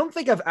cup. I don't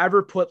think I've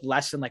ever put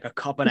less than like a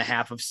cup and a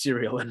half of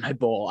cereal in my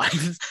bowl.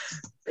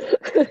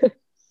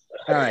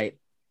 All right.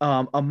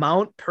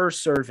 Amount per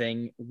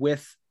serving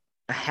with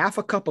a half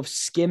a cup of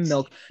skim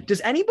milk.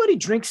 Does anybody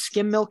drink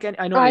skim milk?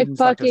 I know I Aiden's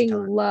lactose fucking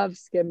intolerant. love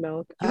skim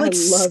milk. You like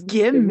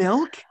skim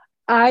milk?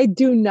 I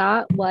do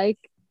not like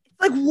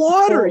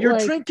water. You're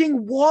like-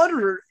 drinking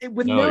water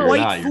with No, you're white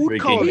not. You're food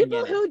drinking- coloring in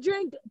people it. who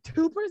drink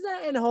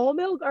 2% in whole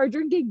milk are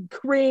drinking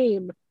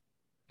cream.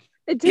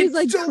 It tastes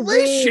It's like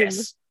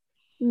delicious. cream.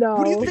 No.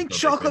 What do you think Don't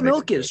chocolate make it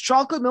milk good. is?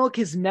 Chocolate milk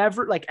is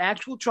never like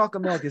actual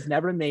chocolate milk is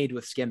never made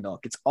with skim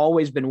milk. It's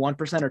always been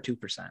 1% or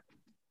 2%.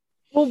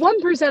 Well,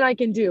 1% I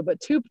can do, but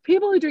two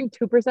people who drink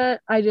 2%,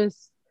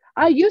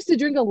 I used to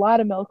drink a lot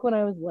of milk when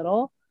I was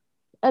little,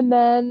 and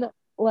then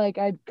like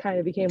I kind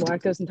of became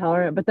lactose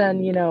intolerant. But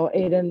then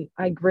Aiden,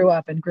 I grew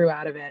up and grew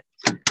out of it.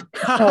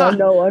 Oh,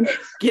 no one.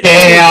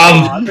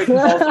 Damn.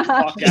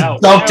 Fuck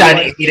out. Dumped on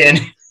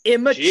Aiden.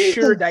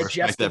 Immature Respect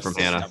digestive that from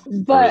Hannah.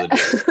 system. But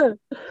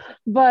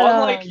but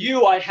Unlike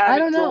you, I haven't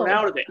don't know. grown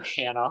out of it,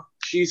 Hannah.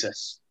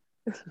 Jesus.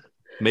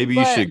 Maybe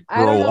you But should I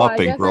don't grow know, up I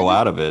and guess grow I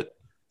out of it.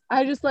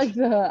 I just like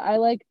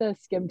the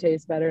skim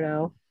taste better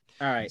now.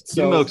 All right.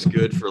 Skim So milk's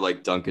good for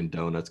like Dunkin'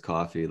 Donuts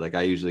coffee. Like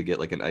I usually get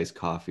like an iced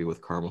coffee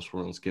with caramel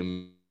swirl and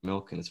skim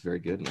milk, and it's very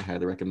good, and I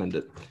highly recommend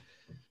it.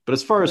 But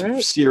as far as All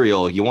right.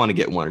 cereal, you want to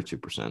get 1 or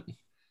 2%.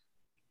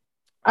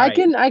 I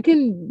right.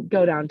 can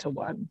go down to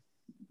 1.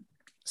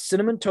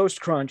 Cinnamon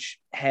Toast Crunch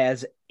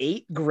has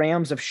 8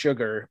 grams of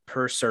sugar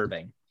per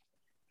serving.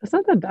 That's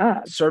not that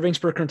bad. Servings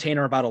per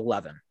container about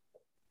 11.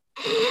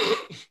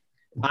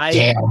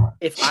 Damn.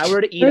 If I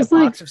were to eat There's a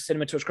like- box of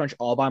Cinnamon Toast Crunch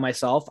all by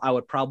myself, I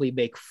would probably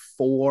make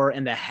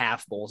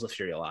 4.5 bowls of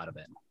cereal out of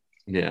it.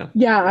 Yeah.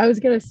 Yeah, I was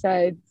gonna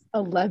say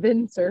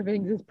 11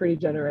 servings is pretty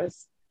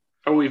generous.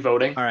 Are we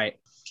voting? All right.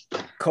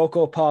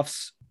 Cocoa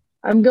Puffs.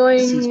 I'm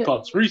Reese's going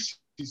Puffs.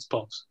 Reese's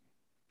Puffs.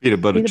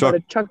 Peanut butter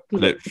peanut chocolate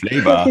butter chocolate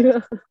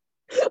flavor.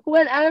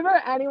 Whenever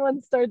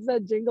anyone starts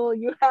that jingle,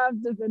 you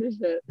have to finish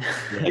it.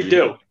 You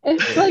do.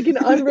 It's like an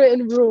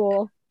unwritten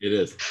rule. It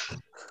is.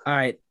 All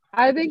right.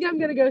 I think I'm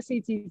gonna go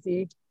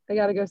CTC. I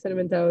gotta go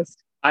cinnamon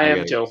toast. I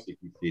am too.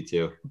 Me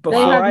too. They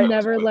Before have I,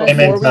 never let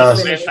Cinnamon before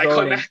Toast. we finish voting,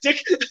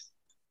 Anticlimactic.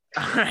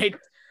 all right.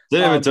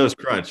 Cinnamon Toast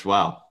Crunch.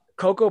 Wow.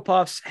 Cocoa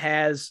Puffs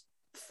has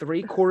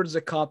 3/4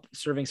 a cup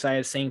serving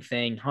size, same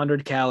thing,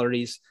 100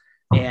 calories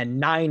and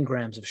 9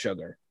 grams of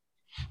sugar.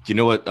 Do you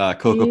know what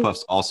Cocoa Mm.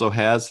 Puffs also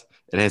has?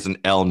 It has an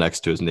L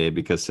next to his name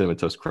because Cinnamon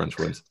Toast Crunch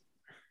wins.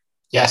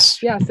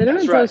 Yes. Yeah, cinnamon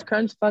That's right. toast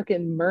crunch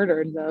fucking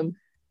murdered them.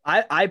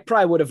 I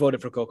probably would have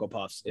voted for Cocoa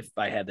Puffs if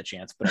I had the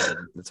chance, but I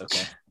didn't. It's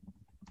okay.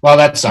 Well,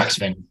 that sucks,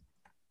 Vin.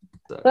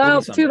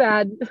 Well, some- too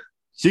bad.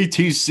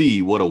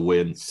 CTC, what a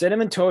win.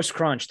 Cinnamon Toast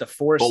Crunch, the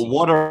four But seed,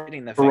 what a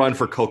hitting the run factory.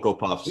 for Cocoa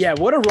Puffs. Yeah,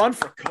 what a run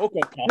for Cocoa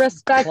Puffs.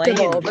 Respectable,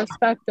 Playing-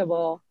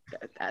 respectable.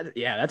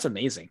 Yeah, that's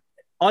amazing.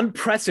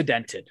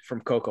 Unprecedented from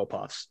Cocoa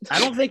Puffs. I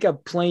don't think a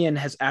play-in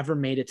has ever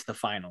made it to the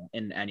final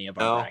in any of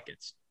our No.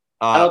 brackets.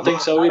 I don't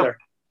think so either.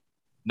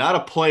 Not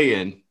a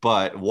play-in,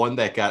 but one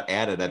that got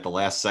added at the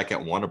last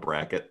second won a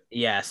bracket.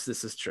 Yes,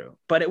 this is true.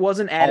 But it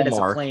wasn't added as a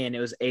Hallmark. play-in. It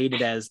was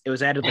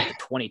added like the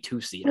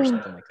 22 seed or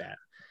something like that.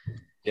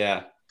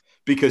 Yeah.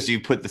 Because you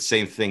put the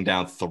same thing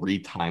down 3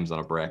 times on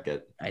a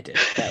bracket. I did.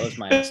 That was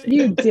my mistake.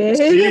 You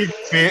did?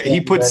 He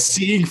put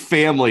Seeing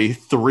Family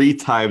 3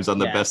 times on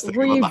the Yeah. best thing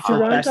Were you about the holiday.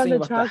 drunk Best on thing the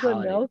about the chocolate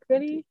holiday. milk,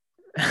 Vinny?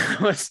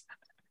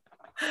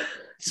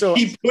 So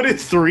He put it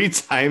 3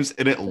 times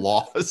and it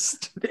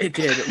lost. it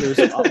did.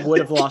 It would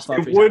have lost all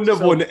It 3 wouldn't times.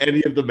 have won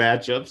any of the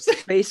matchups.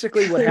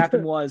 Basically what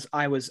happened was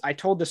I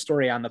told the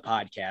story on the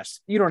podcast.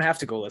 You don't have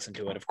to go listen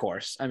to it, of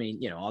course. I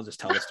mean, I'll just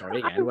tell the story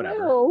again, whatever.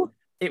 No.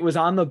 It was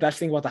on the best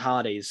thing about the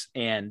holidays,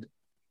 and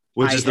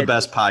Which I is the had-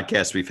 best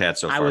podcast we've had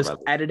so far. I was by the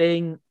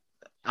way.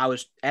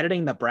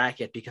 editing the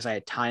bracket because I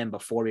had time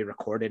before we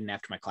recorded and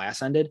after my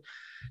class ended.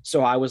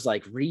 So I was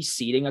like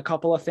reseeding a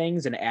couple of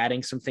things and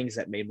adding some things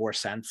that made more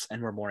sense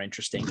and were more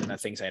interesting than the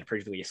things I had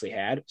previously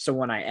had. So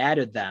when I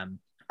added them,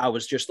 I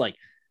was just like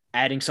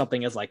adding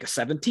something as like a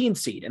 17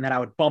 seed, and then I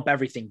would bump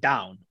everything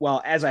down.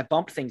 Well, as I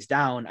bumped things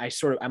down, I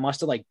must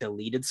have like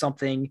deleted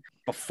something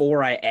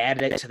before I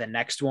added it to the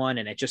next one,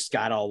 and it just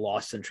got all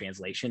lost in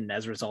translation. And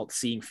as a result,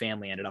 Seeing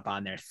Family ended up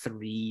on there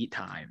 3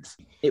 times.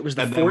 It was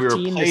the And then we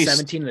 14, the replaced-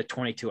 17, and the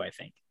 22, I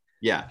think.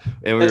 Yeah.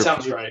 And we That were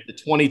sounds right. the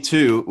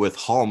 22 with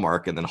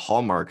Hallmark, and then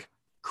Hallmark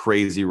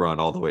crazy run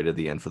all the way to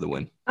the end for the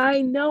win.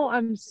 I know.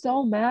 I'm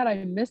so mad.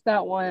 I missed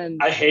that one.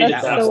 I hated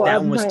That's that so one. That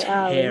up one was my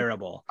alley.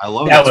 terrible. I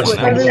love That that was What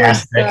one. everyone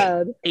fantastic.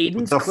 said.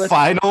 Aiden's The clip.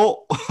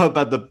 final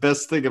about the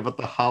best thing about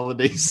the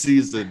holiday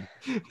season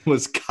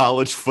was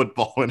college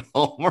football and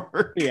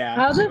Hallmark. Yeah.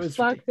 How it the was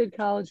fuck did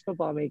college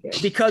football make it?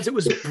 because it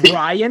was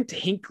Bryant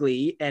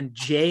Hinckley and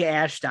Jay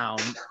Ashdown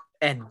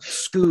and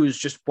Scoos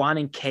just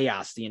wanting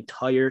chaos the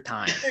entire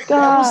time.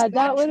 God,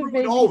 that would have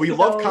made Oh, we me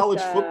love so college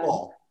sad.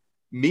 football.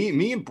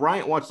 Me and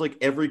Bryant watched like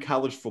every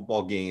college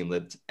football game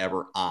that's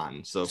ever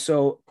on. So,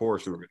 So of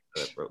course we were going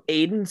to do that, bro.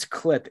 Aiden's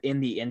clip in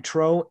the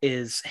intro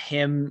is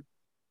him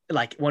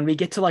like when we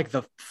get to like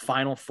the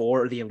final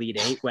four or the Elite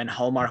Eight, when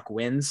Hallmark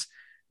wins,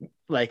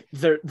 like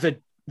the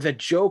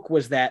joke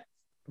was that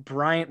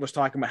Bryant was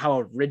talking about how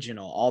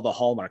original all the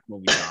Hallmark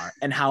movies are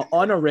and how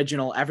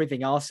unoriginal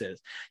everything else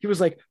is. He was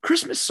like,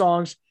 Christmas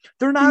songs,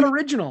 they're not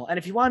original. And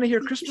if you want to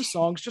hear Christmas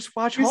songs, just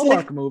watch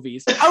Hallmark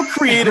movies. How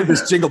creative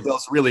is Jingle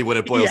Bells really when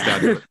it boils down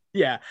to it?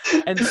 Yeah.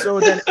 And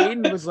so then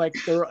Aiden was like,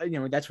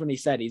 that's when he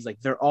said, he's like,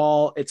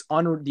 all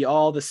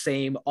the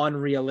same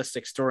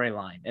unrealistic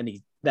storyline. And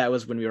that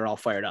was when we were all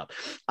fired up.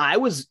 I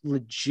was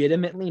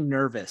legitimately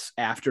nervous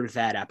after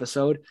that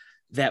episode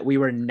that we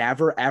were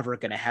never, ever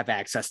going to have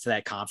access to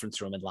that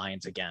conference room in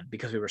Lions again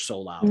because we were so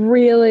loud.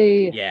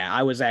 Really? Yeah,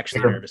 I was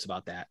actually nervous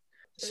about that.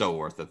 So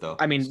worth it, though.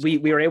 I mean, we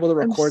were able to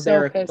record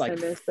there like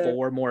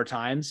 4 more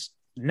times.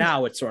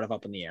 Now it's sort of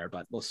up in the air,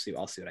 but we'll see.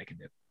 I'll see what I can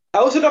do.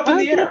 How is it up in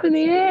the air? Up in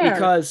the air?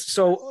 Because,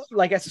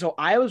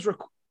 I was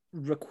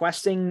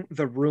requesting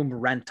the room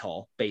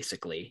rental,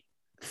 basically,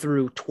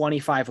 through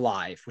 25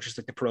 Live, which is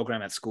like the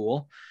program at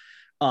school.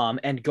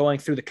 And going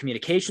through the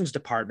communications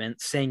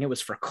department saying it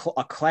was for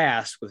a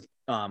class with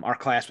our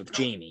class with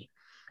Jamie.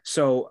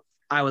 So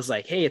I was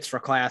like, hey, it's for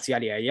class,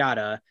 yada, yada,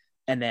 yada.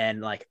 And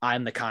then like,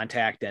 I'm the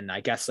contact. And I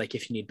guess like,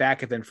 if you need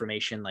backup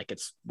information, like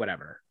it's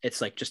whatever.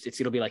 It's like,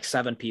 it'll be like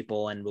 7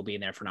 people and we'll be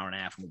in there for an hour and a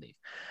half and we'll leave.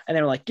 And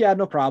they were like, yeah,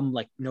 no problem.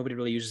 Like nobody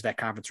really uses that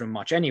conference room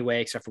much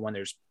anyway, except for when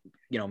there's,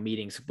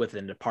 meetings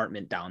within the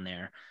department down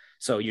there.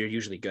 So you're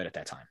usually good at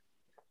that time.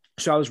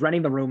 So I was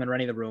renting the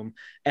room,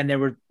 and there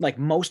were like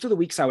most of the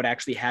weeks I would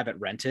actually have it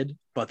rented,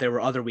 but there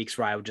were other weeks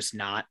where I would just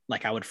not,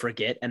 like I would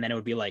forget. And then it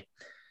would be like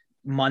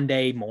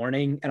Monday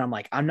morning. And I'm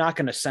like, I'm not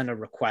going to send a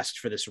request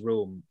for this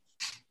room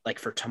like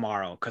for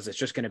tomorrow, because it's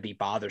just going to be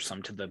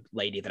bothersome to the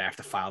lady that I have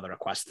to file the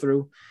request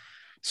through.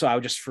 So I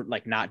would just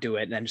not do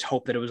it and then just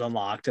hope that it was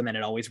unlocked. And then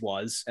it always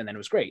was. And then it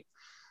was great.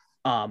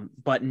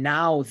 But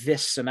now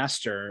this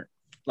semester,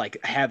 like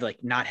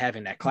not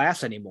having that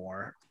class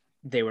anymore,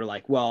 they were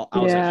like, well, I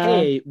was like,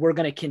 hey, we're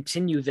going to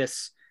continue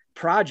this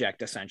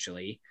project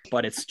essentially,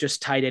 but it's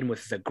just tied in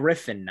with the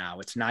Griffin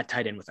now. It's not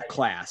tied in with a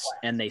class.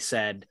 And they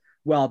said,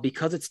 well,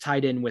 because it's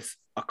tied in with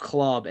a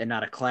club and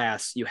not a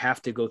class, you have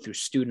to go through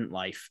student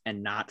life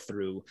and not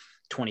through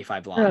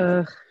 25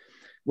 Live,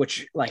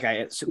 which like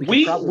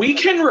we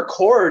can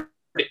record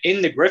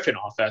in the Griffin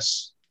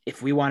office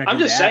if we want to. I'm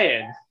just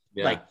saying.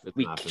 Yeah, like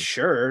we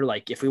sure,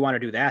 like if we want to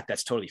do that,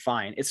 that's totally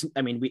fine. It's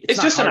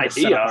it's just an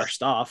idea. Our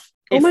stuff.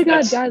 Oh my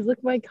God, guys, look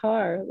at my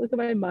car. Look at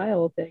my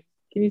mile thing.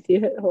 Can you see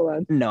it? Hold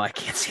on. No, I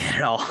can't see it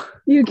at all.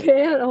 You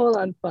can't? Hold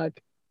on. Fuck.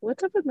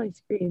 What's up with my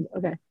screen?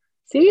 Okay.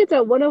 See, it's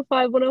at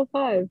 105,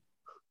 105.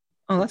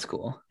 Oh, that's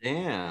cool.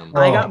 Damn.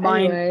 I got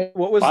mine. Anyway.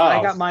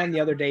 I got mine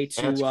the other day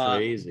to That's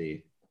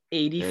crazy.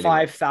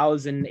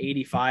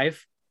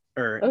 85,085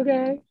 or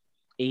okay.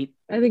 8.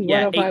 I think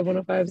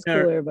 105 is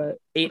cooler, but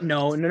 8.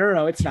 No,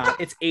 it's not.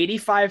 It's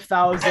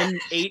 85,000.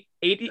 I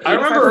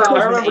remember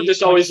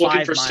just always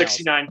looking for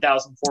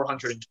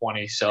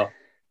 69,420. So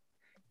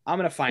I'm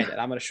gonna find it.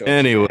 I'm gonna show.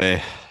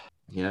 Anyway,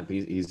 yeah,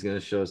 he's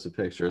gonna show us a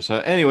picture. So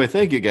anyway,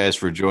 thank you guys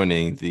for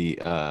joining the.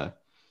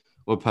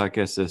 What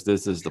podcast is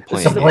this? This is the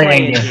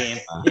playing game.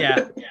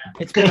 Yeah,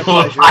 it's been a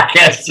pleasure.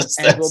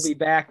 And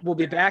we'll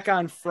be back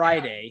on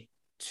Friday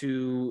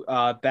to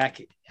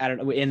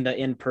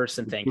in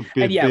person thing.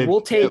 And yeah,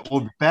 we'll be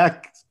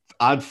back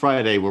on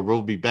Friday where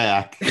we'll be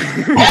back.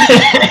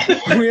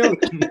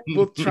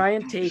 we'll try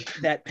and take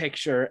that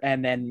picture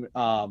and then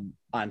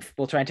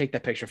we'll try and take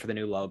that picture for the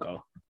new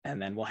logo.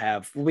 And then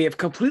we have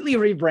completely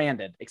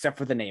rebranded except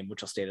for the name,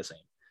 which will stay the same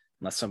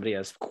unless somebody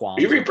has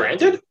qualms. You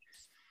rebranded?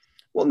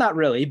 Well, not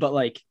really, but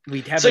like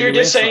we'd have. So you're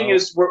just saying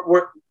is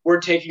we're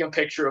taking a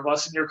picture of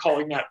us and you're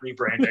calling that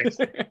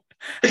rebranding.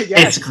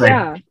 It's great.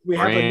 Yeah. We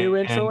have a new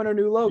intro and a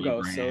new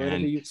logo, so it'll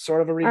be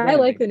sort of a rebranding. I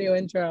like the new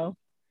intro.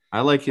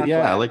 I like it.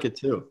 Yeah, I like it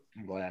too.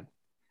 I'm glad.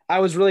 I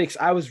was really,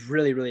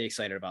 really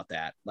excited about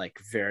that. Like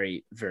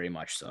very, very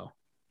much so.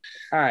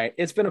 All right.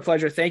 It's been a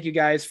pleasure. Thank you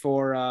guys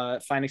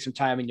for finding some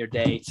time in your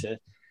day to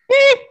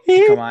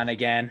come on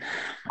again.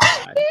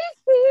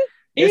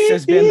 This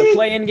has been the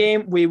Play-In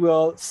Game. We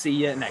will see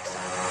you next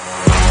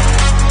time.